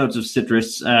of those notes of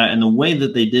citrus and the way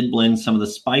that they did blend some of the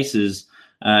spices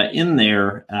in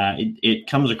there, it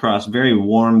comes across very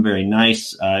warm, very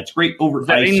nice. It's great over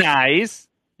very ice. Nice.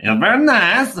 Yeah, very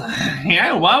nice.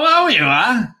 Yeah, wow, you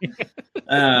are.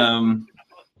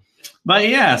 But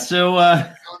yeah, so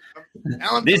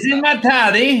this is my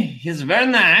toddy. He's very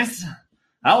nice.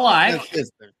 I like.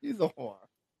 He's a whore.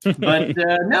 But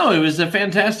no, it was a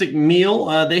fantastic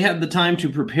meal. They had the time to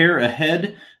prepare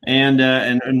ahead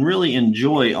and really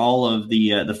enjoy all of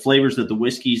the flavors that the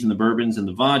whiskeys and the bourbons and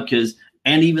the vodkas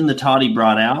and even the toddy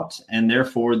brought out. And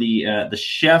therefore, the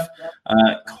chef,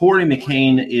 Corey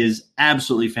McCain, is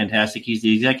absolutely fantastic. He's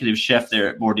the executive chef there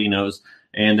at Bordino's.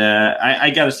 And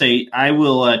I got to say, I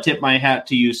will tip my hat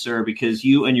to you, sir, because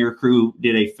you and your crew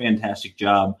did a fantastic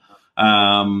job.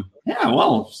 Yeah,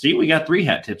 well, see, we got 3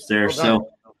 hat tips there. So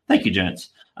thank you, gents.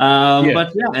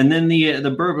 But yeah, and then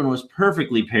the bourbon was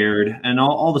perfectly paired, and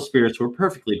all the spirits were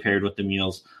perfectly paired with the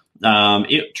meals.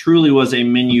 It truly was a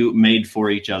menu made for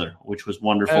each other, which was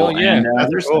wonderful. Oh, yeah.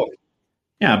 And there's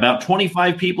about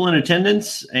 25 people in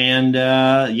attendance. And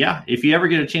if you ever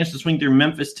get a chance to swing through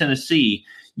Memphis, Tennessee,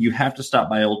 you have to stop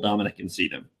by Old Dominick and see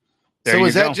them. So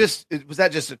was that just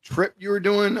a trip you were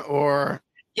doing, or?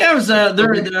 Yeah, it was.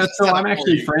 So I'm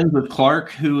actually friends with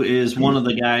Clark, who is one of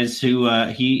the guys who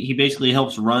he basically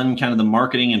helps run kind of the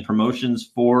marketing and promotions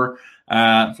for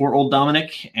Old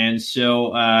Dominick, and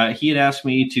so he had asked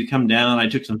me to come down. I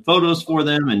took some photos for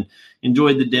them and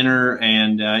enjoyed the dinner,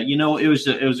 and it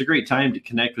was a great time to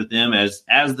connect with them as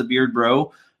the Beard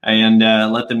Bro and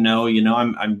let them know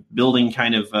I'm building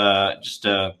kind of just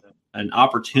an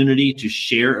opportunity to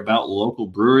share about local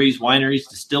breweries, wineries,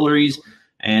 distilleries.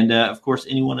 And, of course,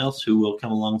 anyone else who will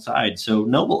come alongside. So,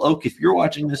 Noble Oak, if you're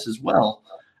watching this as well,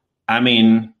 I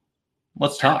mean,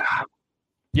 let's talk.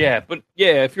 Yeah,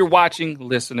 if you're watching,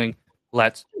 listening,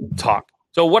 let's talk.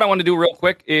 So what I want to do real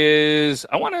quick is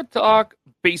I want to talk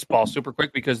baseball super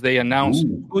quick because they announced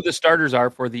who the starters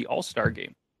are for the All-Star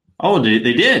game. Oh, they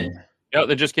did? Yeah,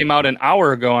 that just came out an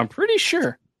hour ago, I'm pretty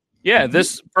sure. Yeah,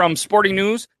 this from Sporting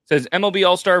News says MLB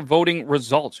All-Star voting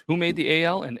results. Who made the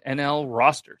AL and NL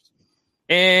rosters?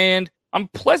 And I'm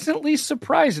pleasantly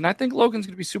surprised, and I think Logan's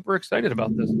going to be super excited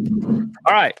about this.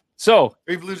 All right, so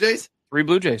 3 Blue Jays? 3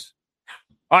 Blue Jays.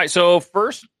 All right, so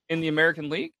first in the American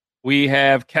League, we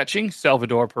have catching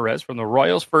Salvador Perez from the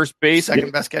Royals. First base.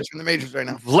 Second best catcher in the majors right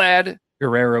now. Vlad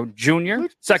Guerrero Jr.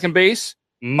 Second base,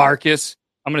 Marcus.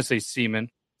 I'm going to say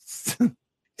Seaman.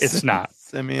 It's not.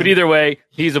 Simeon. But either way,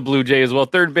 he's a Blue Jay as well.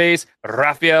 Third base,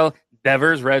 Rafael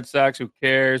Devers, Red Sox, who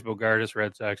cares? Bogardus,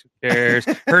 Red Sox, who cares?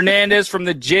 Hernandez from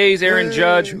the Jays, Aaron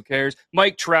Judge, who cares?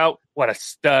 Mike Trout, what a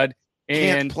stud.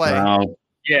 Can't And play. Wow.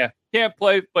 Yeah, can't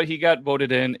play, but he got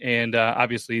voted in, and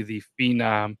obviously the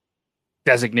phenom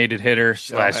designated hitter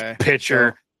 /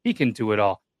 pitcher. He can do it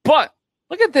all. But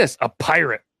look at this, a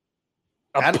pirate.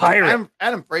 Pirate.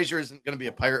 Adam Frazier isn't going to be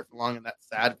a Pirate for long, and that's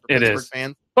sad for It Pittsburgh is.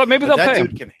 fans. But maybe they'll that pay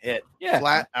dude him. can hit. Yeah.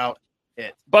 Flat out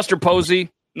hit. Buster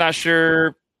Posey, not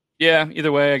sure. Yeah,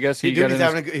 either way, I guess he's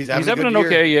having an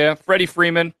okay year. Yeah. Freddie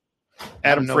Freeman,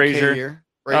 Adam Frazier.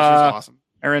 Frazier's awesome.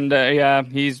 And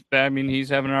he's having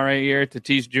an all right year.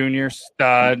 Tatis Jr.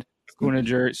 stud,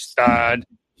 Kuninger stud.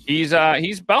 He's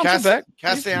bouncing back.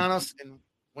 Castellanos and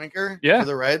Winker for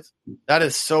the Reds. That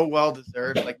is so well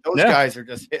deserved. Like those guys are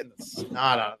just hitting the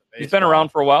snot out of the baseball. He's been around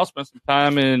for a while, spent some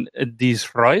time in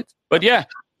Detroit. But yeah,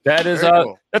 that is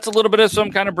cool. That's a little bit of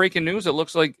some kind of breaking news. It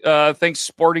looks like thanks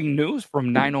Sporting News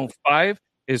from 9:05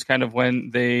 is kind of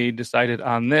when they decided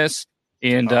on this.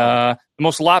 And the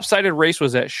most lopsided race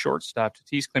was at shortstop.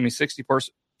 Tatis claiming 64%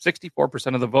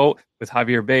 of the vote, with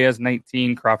Javier Baez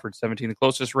 19, Crawford 17. The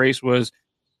closest race was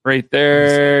right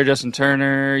there. Justin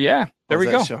Turner. Yeah, there we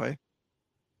go. Shohei? Is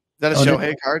that a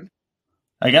Shohei card?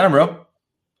 I got him, bro.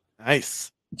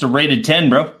 Nice. It's a rated 10,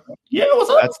 bro. Yeah,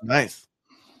 what's up? That's nice.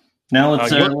 Now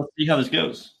let's see how this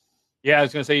goes. Yeah, I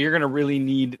was going to say, you're going to really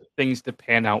need things to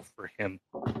pan out for him.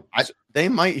 They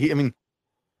might.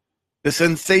 The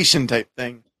sensation type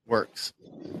thing works.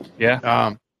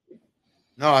 Yeah.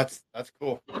 No, that's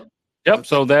cool. Yep.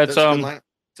 So that's So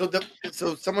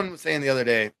someone was saying the other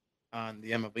day on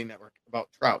the MLB Network about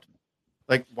Trout.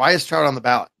 Like, why is Trout on the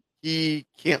ballot? He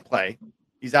can't play.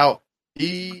 He's out.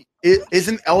 He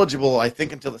isn't eligible, I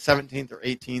think, until the 17th or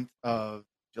 18th of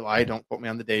July. Don't quote me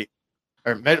on the date.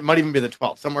 Or it might even be the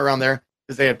 12th, somewhere around there,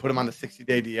 because they had put him on the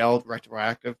 60-day DL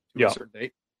retroactive to a certain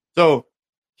date. So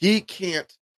he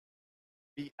can't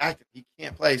be active. He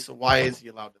can't play. So why is he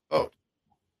allowed to vote?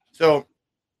 So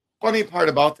funny part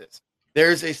about this,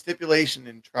 there's a stipulation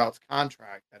in Trout's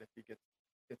contract that if he gets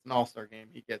an All-Star game,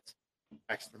 he gets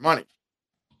extra money.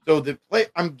 So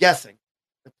I'm guessing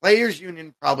the players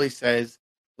union probably says,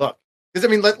 look, because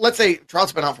let's say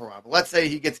Trout's been out for a while, but let's say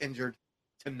he gets injured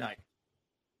tonight.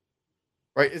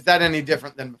 Right? Is that any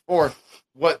different than before?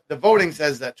 What the voting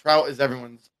says that Trout is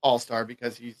everyone's all-star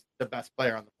because he's the best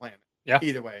player on the planet. Yeah.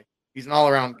 Either way, he's an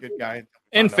all-around good guy.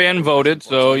 And fan voted,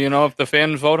 so if the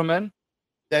fans vote him in,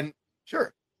 then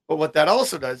sure. But what that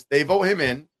also does, they vote him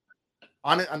in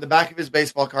on the back of his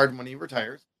baseball card when he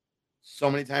retires. So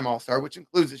many time all-star, which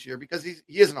includes this year because he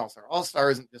is an all-star.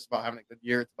 All-star isn't just about having a good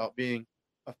year; it's about being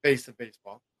a face of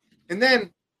baseball. And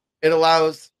then it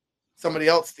allows somebody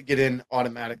else to get in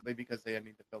automatically because they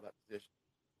need to fill that position.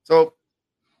 So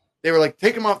they were like,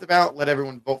 take him off the ballot, let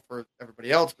everyone vote for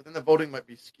everybody else, but then the voting might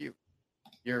be skewed.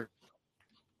 Your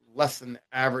less than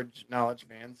average knowledge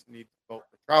fans need to vote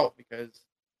for Trout because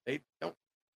they don't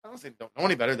know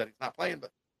any better that he's not playing, but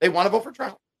they want to vote for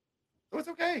Trout. So it's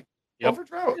okay. Vote for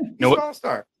Trout. He's an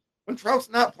all-star. When Trout's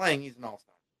not playing, he's an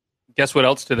all-star. Guess what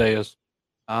else today is?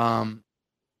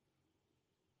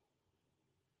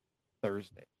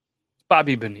 Thursday.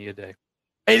 Bobby Bonilla Day.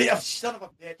 Hey, son of a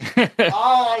bitch.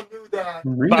 I knew that.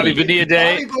 Really? Bobby Bonilla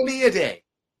Day. Bobby Bonilla Day.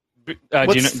 Do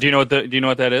you know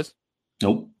what that is?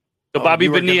 Nope. So Bobby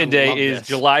Bonilla Day is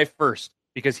July 1st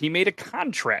because he made a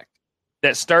contract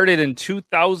that started in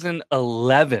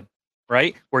 2011,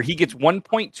 right? Where he gets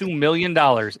 $1.2 million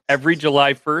every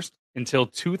July 1st until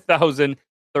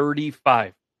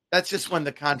 2035. That's just when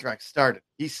the contract started.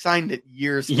 He signed it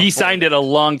years before. He signed it a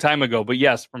long time ago. But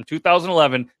yes, from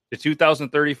 2011 to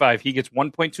 2035, he gets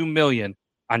 $1.2 million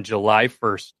on July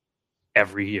 1st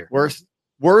every year.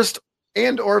 Worst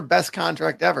and or best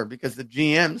contract ever because the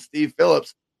GM, Steve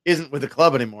Phillips, isn't with the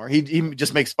club anymore. He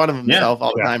just makes fun of himself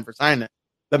all the time for signing it.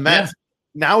 The Mets,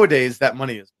 nowadays, that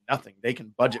money is nothing. They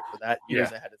can budget for that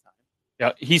years ahead of time.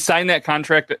 Yeah, he signed that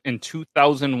contract in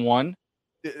 2001.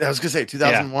 I was going to say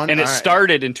 2001. And it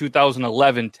started in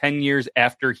 2011, 10 years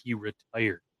after he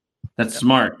retired. That's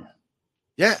smart.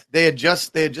 Yeah, they had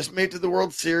just made it to the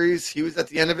World Series. He was at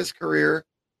the end of his career.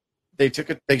 They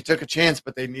took a chance,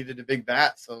 but they needed a big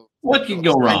bat. So what could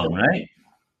go wrong, right?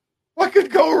 What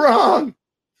could go wrong?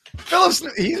 Phillips,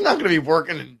 he's not going to be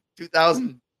working in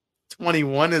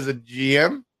 2021 as a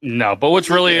GM. No, but what's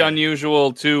really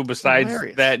unusual too,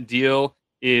 besides that deal,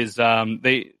 is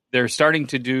they're starting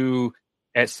to do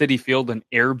at Citi Field an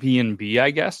Airbnb,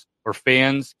 I guess, where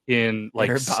fans can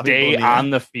stay on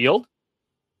the field.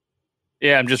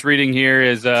 Yeah, I'm just reading here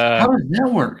is how does that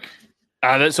work?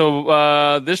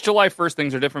 This July 1st,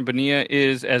 things are different. Bonilla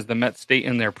is, as the Mets state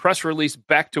in their press release,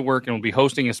 back to work and will be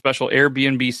hosting a special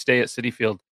Airbnb stay at Citi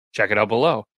Field. Check it out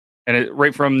below. And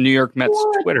right from New York Mets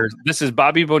Twitter, this is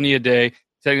Bobby Bonilla Day.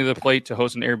 setting to the plate to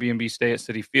host an Airbnb stay at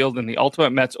Citi Field and the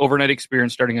ultimate Mets overnight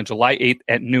experience starting on July 8th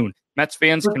at noon. Mets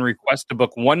fans can request to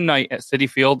book one night at Citi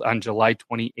Field on July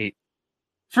 28th.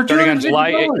 For Starting on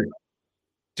 $250.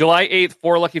 July 8th,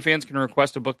 4 lucky fans can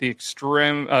request to book the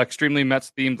extremely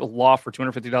Mets-themed loft for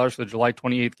 $250 for the July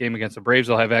 28th game against the Braves.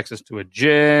 They'll have access to a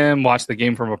gym, watch the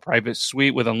game from a private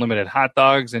suite with unlimited hot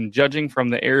dogs, and judging from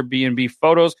the Airbnb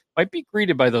photos, might be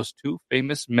greeted by those two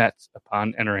famous Mets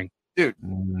upon entering. Dude,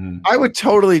 I would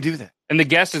totally do that. And the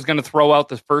guest is going to throw out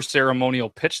the first ceremonial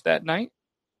pitch that night.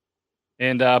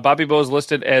 And Bobby Bo is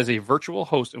listed as a virtual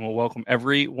host and will welcome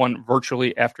everyone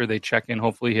virtually after they check in.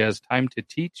 Hopefully he has time to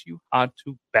teach you how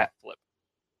to bat flip.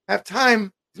 Have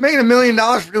time. He's making $1 million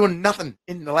for doing nothing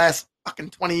in the last fucking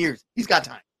 20 years. He's got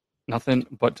time. Nothing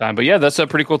but time. But yeah, that's a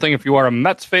pretty cool thing. If you are a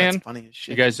Mets fan, That's funny as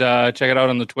shit. you guys check it out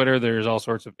on the Twitter. There's all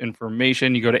sorts of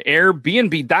information. You go to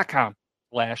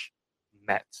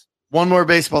airbnb.com/Mets. One more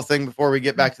baseball thing before we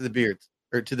get back to the beards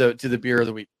or to the beer of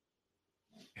the week.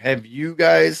 Have you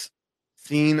guys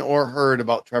seen or heard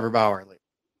about Trevor Bauer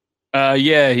lately?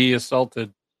 Yeah, he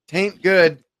assaulted Tain't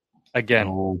good. again.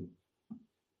 Oh.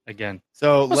 Again.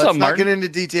 So What's let's up, not Martin? get into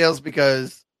details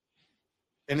because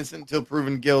innocent until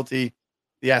proven guilty.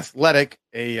 The Athletic,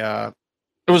 It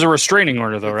was a restraining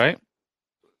order, though, right?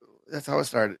 that's how it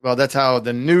started. Well, that's how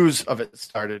the news of it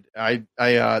started. I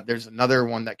there's another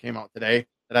one that came out today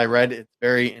that I read. It's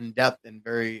very in depth and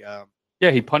very Yeah,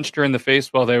 he punched her in the face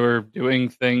while they were doing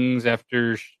things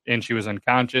and she was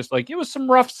unconscious. Like, it was some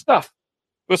rough stuff.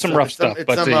 It was some rough stuff. It's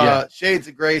But some yeah. shades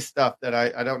of gray stuff that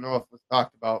I don't know if was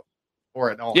talked about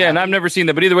before it all. Yeah, and I've happened. never seen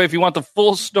that. But either way, if you want the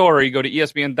full story, go to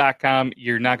ESPN.com.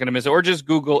 You're not going to miss it. Or just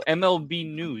Google MLB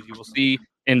News. You will see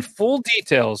in full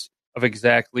details of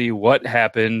exactly what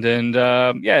happened. And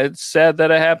yeah, it's sad that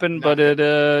it happened, but it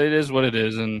is what it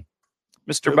is. And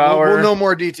Mr. Bauer, We'll know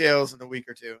more details in a week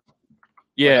or two.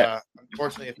 yeah, But,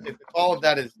 unfortunately, if all of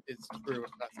that is true,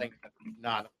 I'm not saying that it's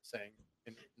not. I'm saying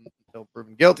until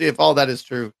proven guilty, if all that is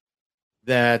true,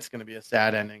 that's going to be a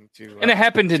sad ending to. And it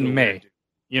happened to in a May. marriage.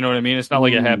 you know what I mean? It's not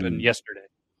like it happened yesterday.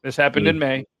 This happened in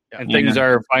May, Yeah. and things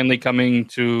are finally coming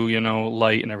to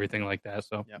light and everything like that.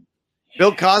 So Yeah.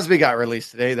 Bill Cosby got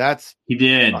released today. That's He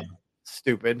did.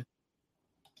 stupid.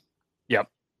 Yep.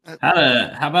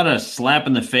 How about a slap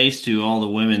in the face to all the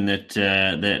women that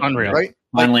Unreal. Right?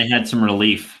 finally had some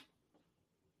relief?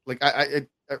 Like I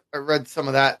read some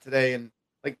of that today, and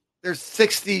like there's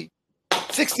 60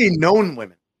 known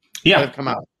women that Yeah, have come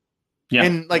out. Yeah.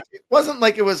 And like it wasn't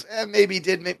like it was maybe he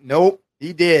did, maybe nope,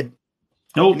 he did.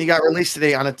 nope. And he got released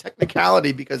today on a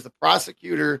technicality because the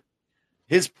prosecutor,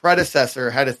 his predecessor,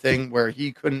 had a thing where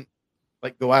he couldn't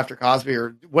like go after Cosby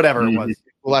or whatever it was.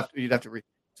 You'd have to read.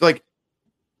 So like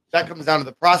that comes down to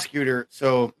the prosecutor.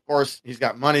 So of course he's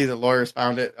got money. The lawyers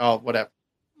found it. Oh, whatever.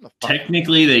 What the fuck?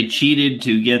 Technically, they cheated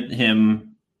to get him,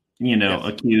 Yes.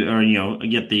 accused or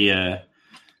get the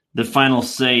final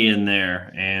say in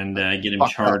there and get him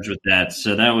Fucked charged with that.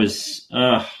 So that was,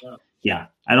 yeah.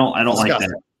 I don't like Disgusting.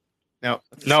 that. No,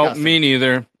 it's no, disgusting. me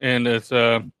neither. And it's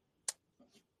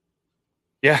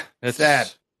yeah, it's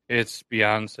Sad. It's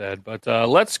beyond sad. But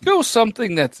let's go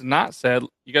something that's not sad.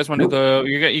 You guys want to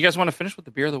you guys want to finish with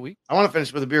the beer of the week? I want to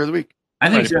finish with the beer of the week. I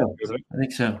think Ready for so. the beer of the week? I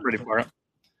think so. Ready for it?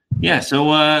 Yeah,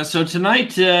 so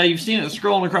tonight you've seen it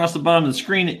scrolling across the bottom of the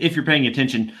screen if you're paying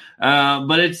attention.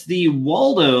 But it's the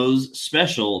Waldo's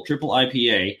Special Triple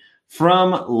IPA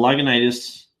from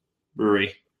Lagunitas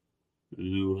Brewery.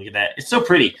 Ooh, look at that! It's so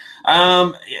pretty.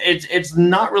 It's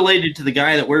not related to the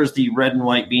guy that wears the red and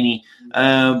white beanie,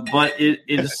 but it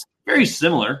is very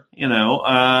similar.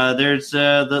 There's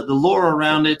the lore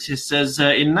around it. It says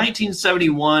in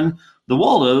 1971, the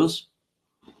Waldos.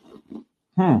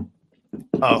 We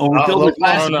filled the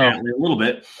glass apparently a little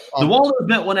bit. The Waldos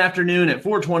met one afternoon at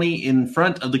 4:20 in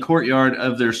front of the courtyard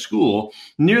of their school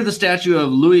near the statue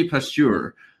of Louis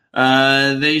Pasteur.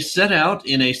 They set out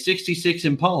in a 66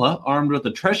 Impala armed with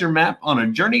a treasure map on a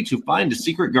journey to find a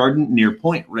secret garden near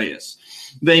Point Reyes.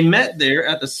 They met there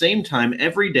at the same time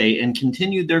every day and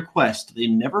continued their quest. They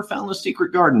never found the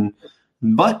secret garden,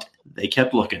 but they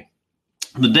kept looking.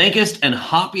 The dankest and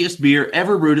hoppiest beer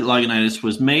ever brewed at Lagunitas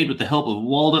was made with the help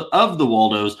of the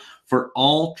Waldos for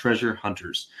all treasure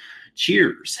hunters.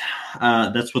 Cheers.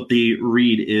 That's what the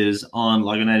read is on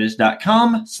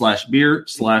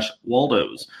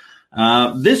Lagunitas.com/beer/Waldos.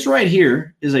 This right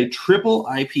here is a triple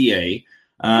IPA.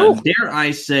 Dare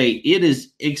I say it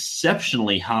is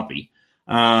exceptionally hoppy.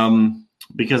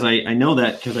 Because I know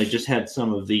that because I just had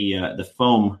some of the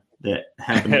foam that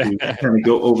happened to kind of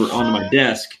go over onto my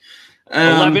desk.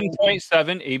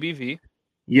 11.7 ABV.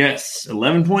 Yes,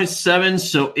 11.7.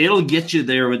 So it'll get you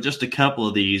there with just a couple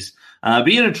of these.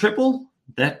 Being a triple,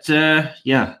 that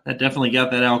definitely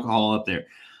got that alcohol up there.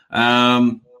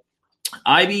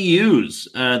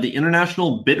 IBUs, the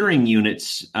International Bittering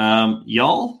Units,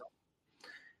 y'all,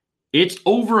 it's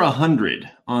over 100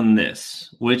 on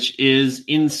this, which is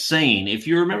insane. If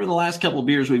you remember the last couple of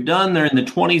beers we've done, they're in the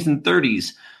 20s and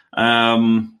 30s.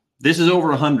 This is over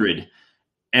 100.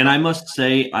 And I must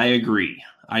say, I agree.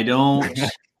 I don't.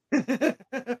 Did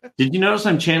you notice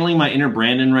I'm channeling my inner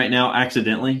Brandon right now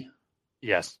accidentally?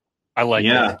 Yes. I like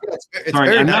Yeah. It's Sorry,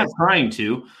 very I'm nice. not trying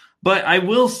to. But I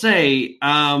will say,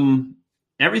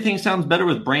 everything sounds better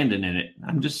with Brandon in it.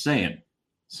 I'm just saying.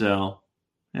 So,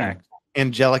 yeah.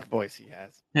 Angelic voice he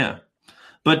has. Yeah.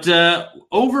 But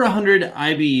over 100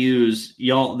 IBUs,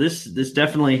 y'all, this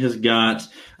definitely has got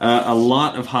a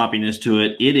lot of hoppiness to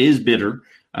it. It is bitter.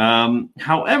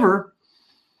 However,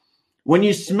 when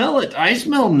you smell it, I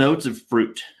smell notes of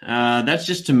fruit. That's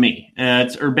just to me.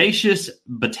 It's herbaceous,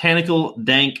 botanical,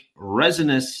 dank,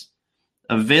 resinous,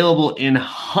 available in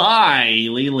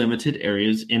highly limited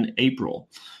areas in April.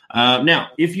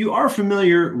 Now, if you are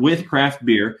familiar with craft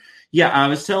beer, I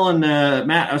was telling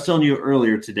Matt, I was telling you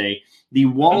earlier today, the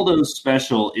Waldo's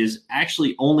Special is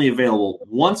actually only available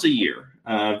once a year.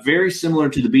 Very similar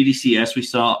to the BDCS we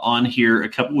saw on here a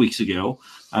couple weeks ago.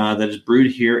 That is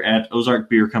brewed here at Ozark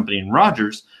Beer Company in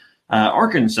Rogers,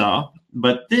 Arkansas.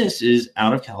 But this is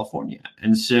out of California.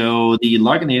 And so the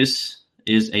Lagunitas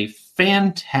is a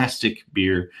fantastic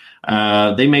beer.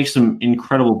 They make some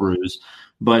incredible brews.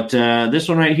 But this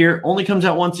one right here only comes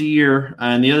out once a year.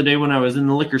 And the other day when I was in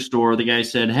the liquor store, the guy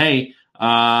said, "Hey,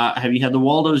 have you had the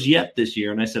Waldo's yet this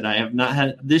year?" And I said, "I have not had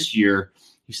it this year."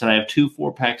 He said, "I have 2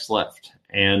 4-packs left."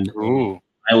 And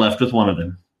I left with one of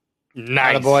them.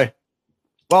 Nice. Boy.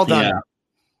 Well done. Yeah.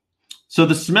 So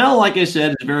the smell, like I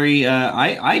said, is very,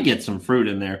 I get some fruit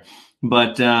in there.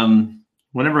 But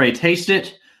whenever I taste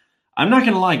it, I'm not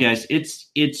going to lie, guys,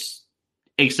 it's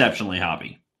exceptionally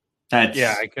hoppy.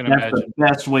 I can imagine. The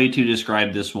best way to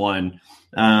describe this one.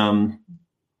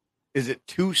 Is it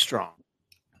too strong?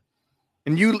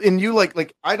 And you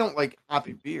like I don't like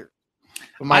hoppy beer.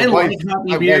 But my wife, like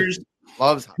hoppy beers.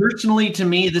 Loves hoppy. Personally, to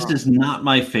me, this is not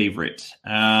my favorite.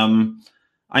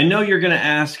 I know you're going to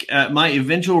ask. My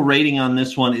eventual rating on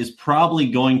this one is probably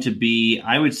going to be,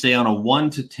 I would say, on a 1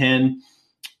 to 10.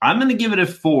 I'm going to give it a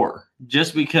 4,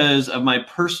 just because of my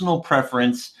personal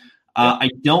preference. I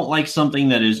don't like something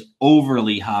that is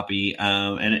overly hoppy,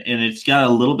 and it's got a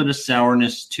little bit of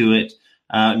sourness to it.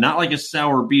 Not like a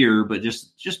sour beer, but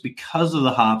just because of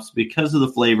the hops, because of the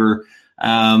flavor.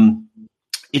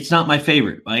 It's not my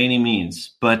favorite by any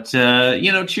means. But,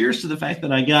 cheers to the fact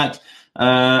that I've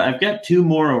got 2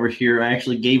 more over here. I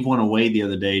actually gave one away the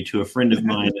other day to a friend of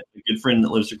mine, a good friend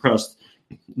that lives across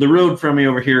the road from me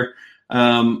over here.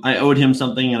 I owed him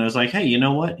something, and I was like, "Hey, you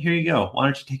know what? Here you go. Why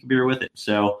don't you take a beer with it?"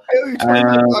 So I owe you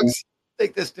 $20.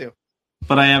 Take this too.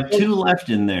 But I have 2 left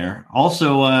in there.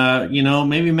 Also,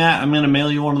 maybe Matt, I'm going to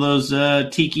mail you one of those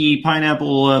tiki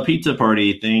pineapple pizza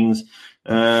party things.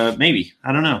 Maybe.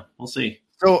 I don't know. We'll see.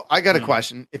 So I got a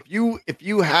question. If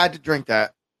you had to drink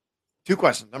that, 2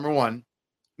 questions.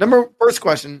 First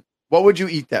question, what would you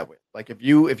eat that with? Like if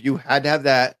you had to have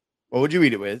that, what would you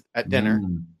eat it with at dinner?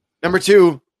 Number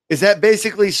 2, is that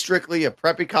basically strictly a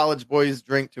preppy college boy's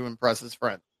drink to impress his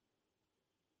friends?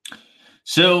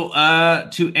 So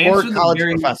to answer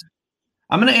professor.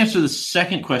 I'm going to answer the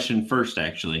second question first,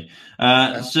 actually.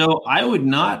 So I would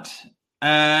not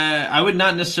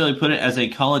necessarily put it as a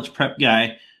college prep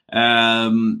guy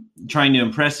trying to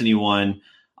impress anyone.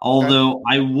 Although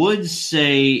I would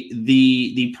say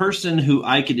the person who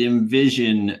I could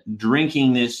envision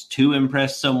drinking this to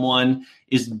impress someone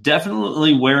is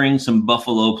definitely wearing some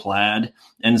buffalo plaid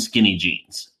and skinny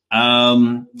jeans.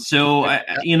 So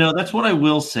that's what I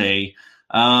will say.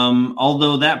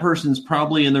 Although that person's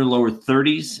probably in their lower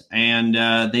 30s and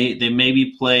they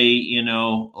maybe play,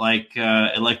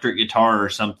 electric guitar or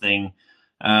something.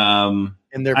 In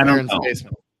their parents'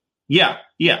 basement. Yeah.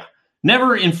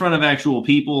 Never in front of actual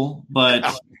people, but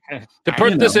to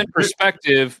put this in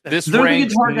perspective, this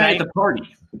ranks at the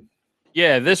party.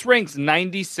 Yeah, this ranks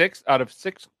 96 out of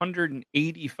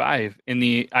 685 in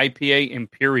the IPA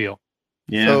Imperial.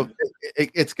 Yeah, so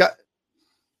it's got.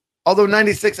 Although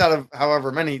 96 out of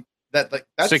however many that's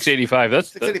 685.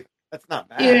 That's not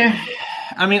bad. Yeah,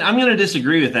 I mean, I'm going to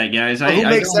disagree with that, guys. Who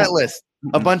makes that list?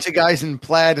 A bunch of guys in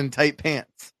plaid and tight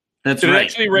pants. That's right. It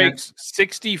actually ranks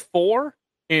 64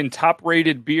 in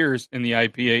top-rated beers in the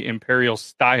IPA Imperial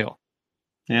style.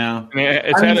 Yeah, I mean,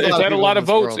 it's had a lot of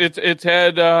votes. It's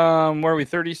had where are we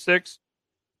 36?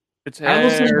 It's I will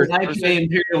say the hair. IPA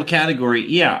Imperial category,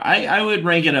 yeah, I would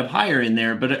rank it up higher in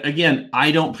there, but again,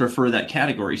 I don't prefer that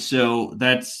category, so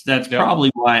that's probably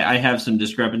why I have some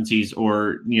discrepancies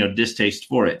or distaste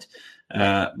for it.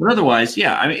 But otherwise,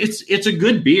 yeah, I mean it's a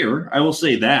good beer. I will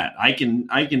say that I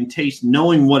can taste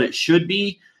knowing what it should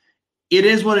be. It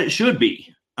is what it should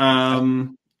be.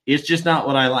 It's just not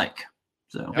what I like.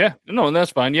 So Yeah, no, and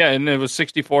that's fine. Yeah, and it was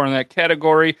 64 in that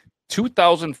category.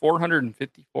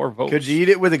 2,454 votes. Could you eat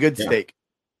it with a good steak?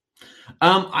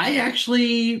 I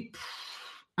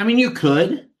mean, you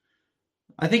could.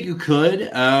 I think you could.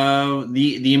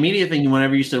 The immediate thing,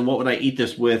 whenever you said, "What would I eat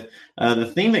this with?" The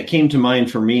thing that came to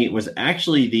mind for me was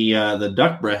actually the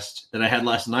duck breast that I had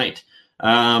last night.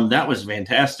 That was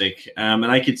fantastic, and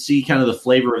I could see kind of the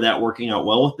flavor of that working out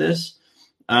well with this.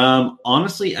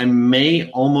 Honestly, I may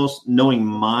almost, knowing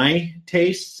my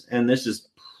tastes, and this is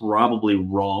probably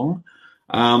wrong,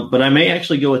 but I may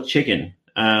actually go with chicken.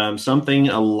 Something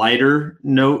a lighter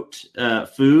note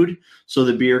food, so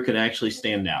the beer could actually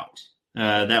stand out.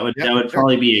 That would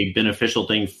probably be a beneficial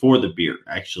thing for the beer.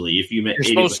 Actually, if you you're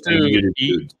supposed to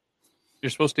eat, you're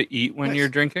supposed to eat when you're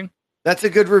drinking. That's a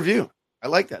good review. I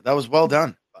like that. That was well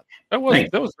done. That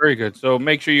was very good. So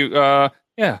make sure you,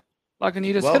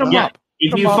 Lagunitas, hit them up.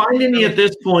 If you find any at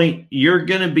this point, you're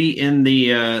going to be in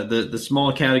the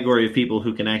small category of people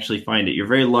who can actually find it. You're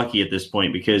very lucky at this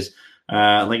point because,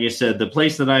 like I said, the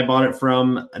place that I bought it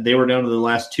from, they were down to the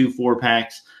last 2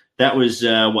 4-packs. That was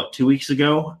 2 weeks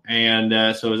ago,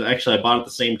 and so it was actually I bought it at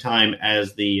the same time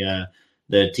as the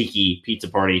Tiki Pizza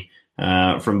Party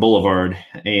from Boulevard,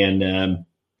 and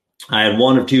I had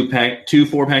 1 or 2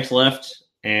 4-packs left,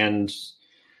 and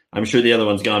I'm sure the other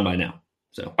one's gone by now.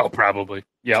 So probably.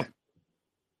 Yep.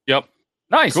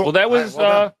 Nice. Cool. Well, that was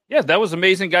that was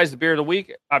amazing, guys. The beer of the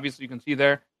week, obviously, you can see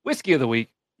there. Whiskey of the week,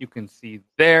 you can see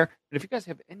there. And if you guys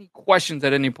have any questions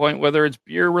at any point, whether it's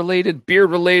beer related,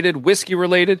 whiskey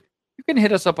related, you can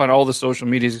hit us up on all the social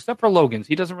medias except for Logan's.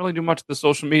 He doesn't really do much of the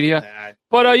social media,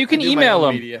 but you can email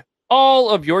him all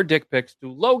of your dick pics to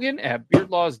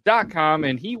Logan@beardlaws.com,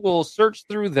 and he will search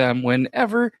through them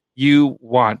whenever you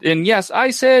want. And yes,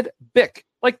 I said Bic,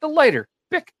 like the lighter.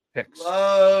 Bic pics.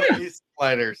 Love these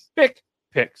lighters. Bic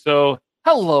pick. So,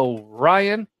 hello,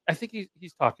 Ryan. I think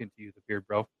he's talking to you, the beard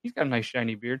bro. He's got a nice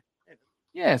shiny beard.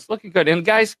 Yeah, it's looking good. And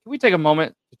guys, can we take a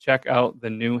moment to check out the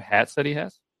new hats that he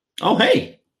has? Oh,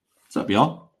 hey. What's up,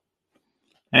 y'all?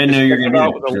 I didn't know you were going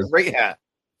to be with a great hat.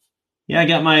 Yeah, I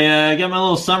got my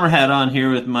little summer hat on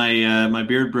here with my my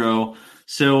beard bro.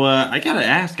 So I got to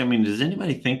ask, I mean, does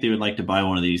anybody think they would like to buy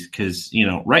one of these? Because,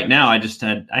 right now I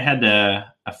had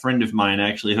a friend of mine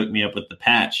actually hook me up with the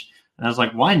patch. And I was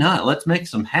like, why not? Let's make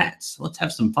some hats. Let's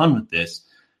have some fun with this.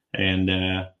 And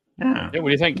yeah. What do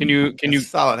you think? Can you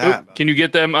solid hat? Can you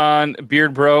get them on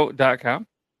beardbro.com?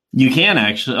 You can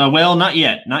actually. Well, not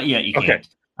yet. You can't.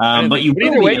 But you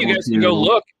either way, you guys can go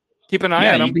look. Keep an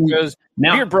eye on them because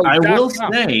now I will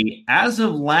say, as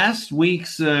of last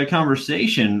week's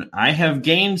conversation, I have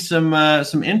gained some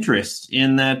interest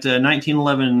in that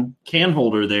 1911 can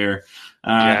holder there.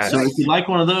 So if you'd like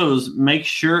one of those, make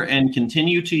sure and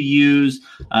continue to use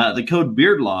the code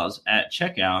BEARDLAWS at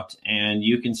checkout, and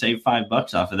you can save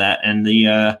 $5 off of that. And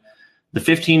the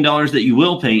 $15 that you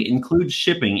will pay includes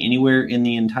shipping anywhere in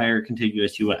the entire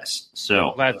contiguous U.S.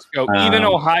 So let's go. Even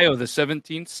Ohio, the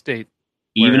 17th state.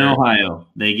 Even Ohio,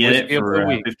 they get it for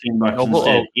 $15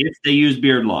 instead if they use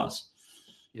BEARDLAWS.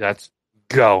 Let's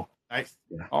go. Nice.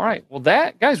 All right. Well,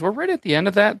 guys, we're right at the end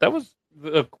of that. That was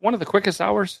one of the quickest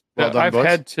hours that I've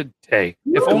had today.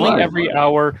 If only every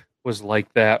hour was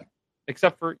like that,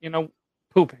 except for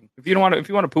pooping. If you want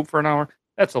to poop for an hour,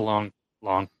 that's a long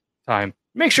time.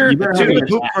 Make sure to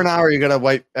poop for an hour. You got to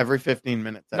wipe every 15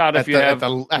 minutes. At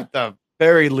the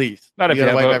very least. Not if you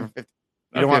have wipe every 15.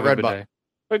 You don't want red butt.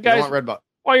 But guys,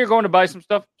 while you're going to buy some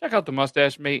stuff, check out the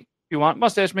Mustache Mate if you want.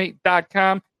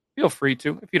 MustacheMate.com. Feel free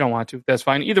to. If you don't want to, that's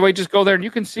fine. Either way, just go there and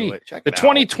you can see the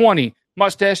 2020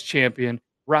 Mustache Champion,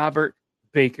 Robert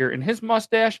Baker, and his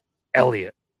mustache,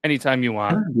 Elliot, anytime you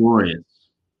want. Glorious.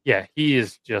 Yeah, he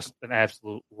is just an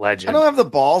absolute legend. I don't have the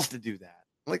balls to do that.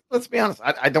 Like, let's be honest.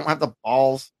 I don't have the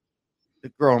balls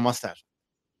to grow a mustache.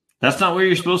 That's not where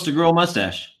you're supposed to grow a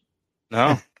mustache.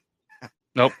 No.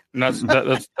 Nope. That's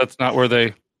not where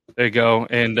they go.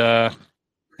 And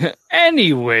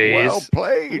anyways,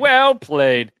 well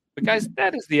played. But guys,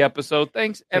 that is the episode.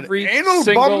 Thanks every anal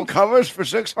bum covers for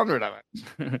 600 of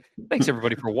it. Thanks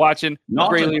everybody for watching.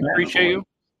 Greatly appreciate you.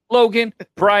 Logan,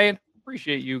 Brian,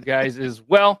 appreciate you guys as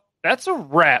well. That's a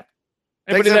wrap.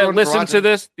 Anybody that listened to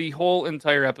this the whole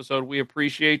entire episode, we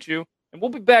appreciate you. And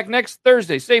we'll be back next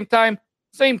Thursday, same time,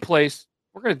 same place.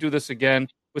 We're going to do this again.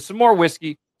 with some more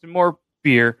whiskey, some more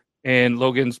beer, and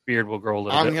Logan's beard will grow a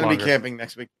little I'm bit going to longer. be camping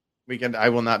next weekend. I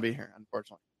will not be here,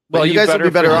 unfortunately. But Well, you guys will be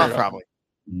better figure off it out. probably.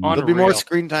 There'll be more Unreal.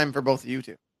 screen time for both of you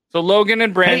two. So Logan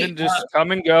and Brandon Hey, just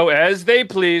come and go as they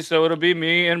please. So it'll be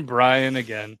me and Brian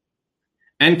again.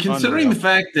 And considering Unreal. the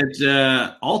fact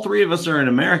that all three of us are in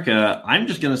America, I'm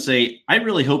just going to say I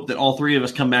really hope that all three of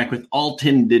us come back with all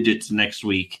 10 digits next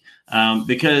week,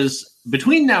 because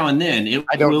between now and then it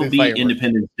I don't will do be fireworks.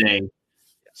 Independence Day.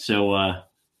 So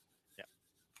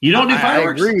you don't do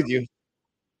fireworks? I agree with you.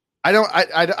 I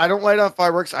don't light off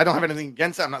fireworks. I don't have anything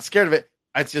against it. I'm not scared of it.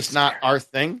 It's just not our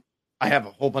thing. I have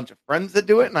a whole bunch of friends that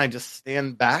do it, and I just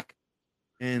stand back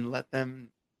and let them.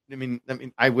 I mean,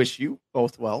 I wish you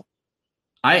both well.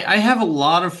 I have a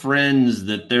lot of friends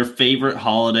that their favorite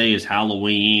holiday is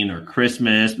Halloween or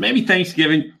Christmas, maybe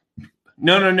Thanksgiving.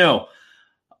 No.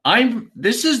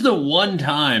 This is the one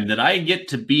time that I get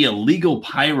to be a legal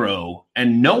pyro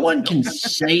and no one can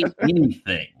say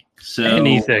anything. So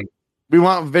Anything. We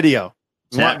want video.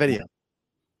 We want video.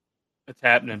 It's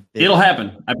happening. It'll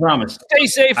happen. I promise. Stay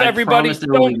safe, I everybody. promise there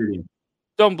will be video.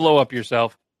 Don't blow up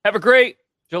yourself. Have a great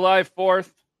July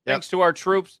 4th. Thanks to our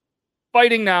troops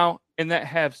fighting now and that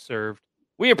have served.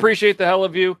 We appreciate the hell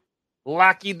of you.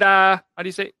 Lucky da. How do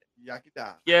you say it?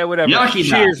 Yakida. Yeah, whatever. Yakida.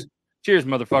 Cheers. Cheers,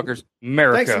 motherfuckers.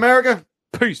 America. Thanks, America.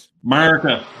 Peace.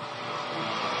 America.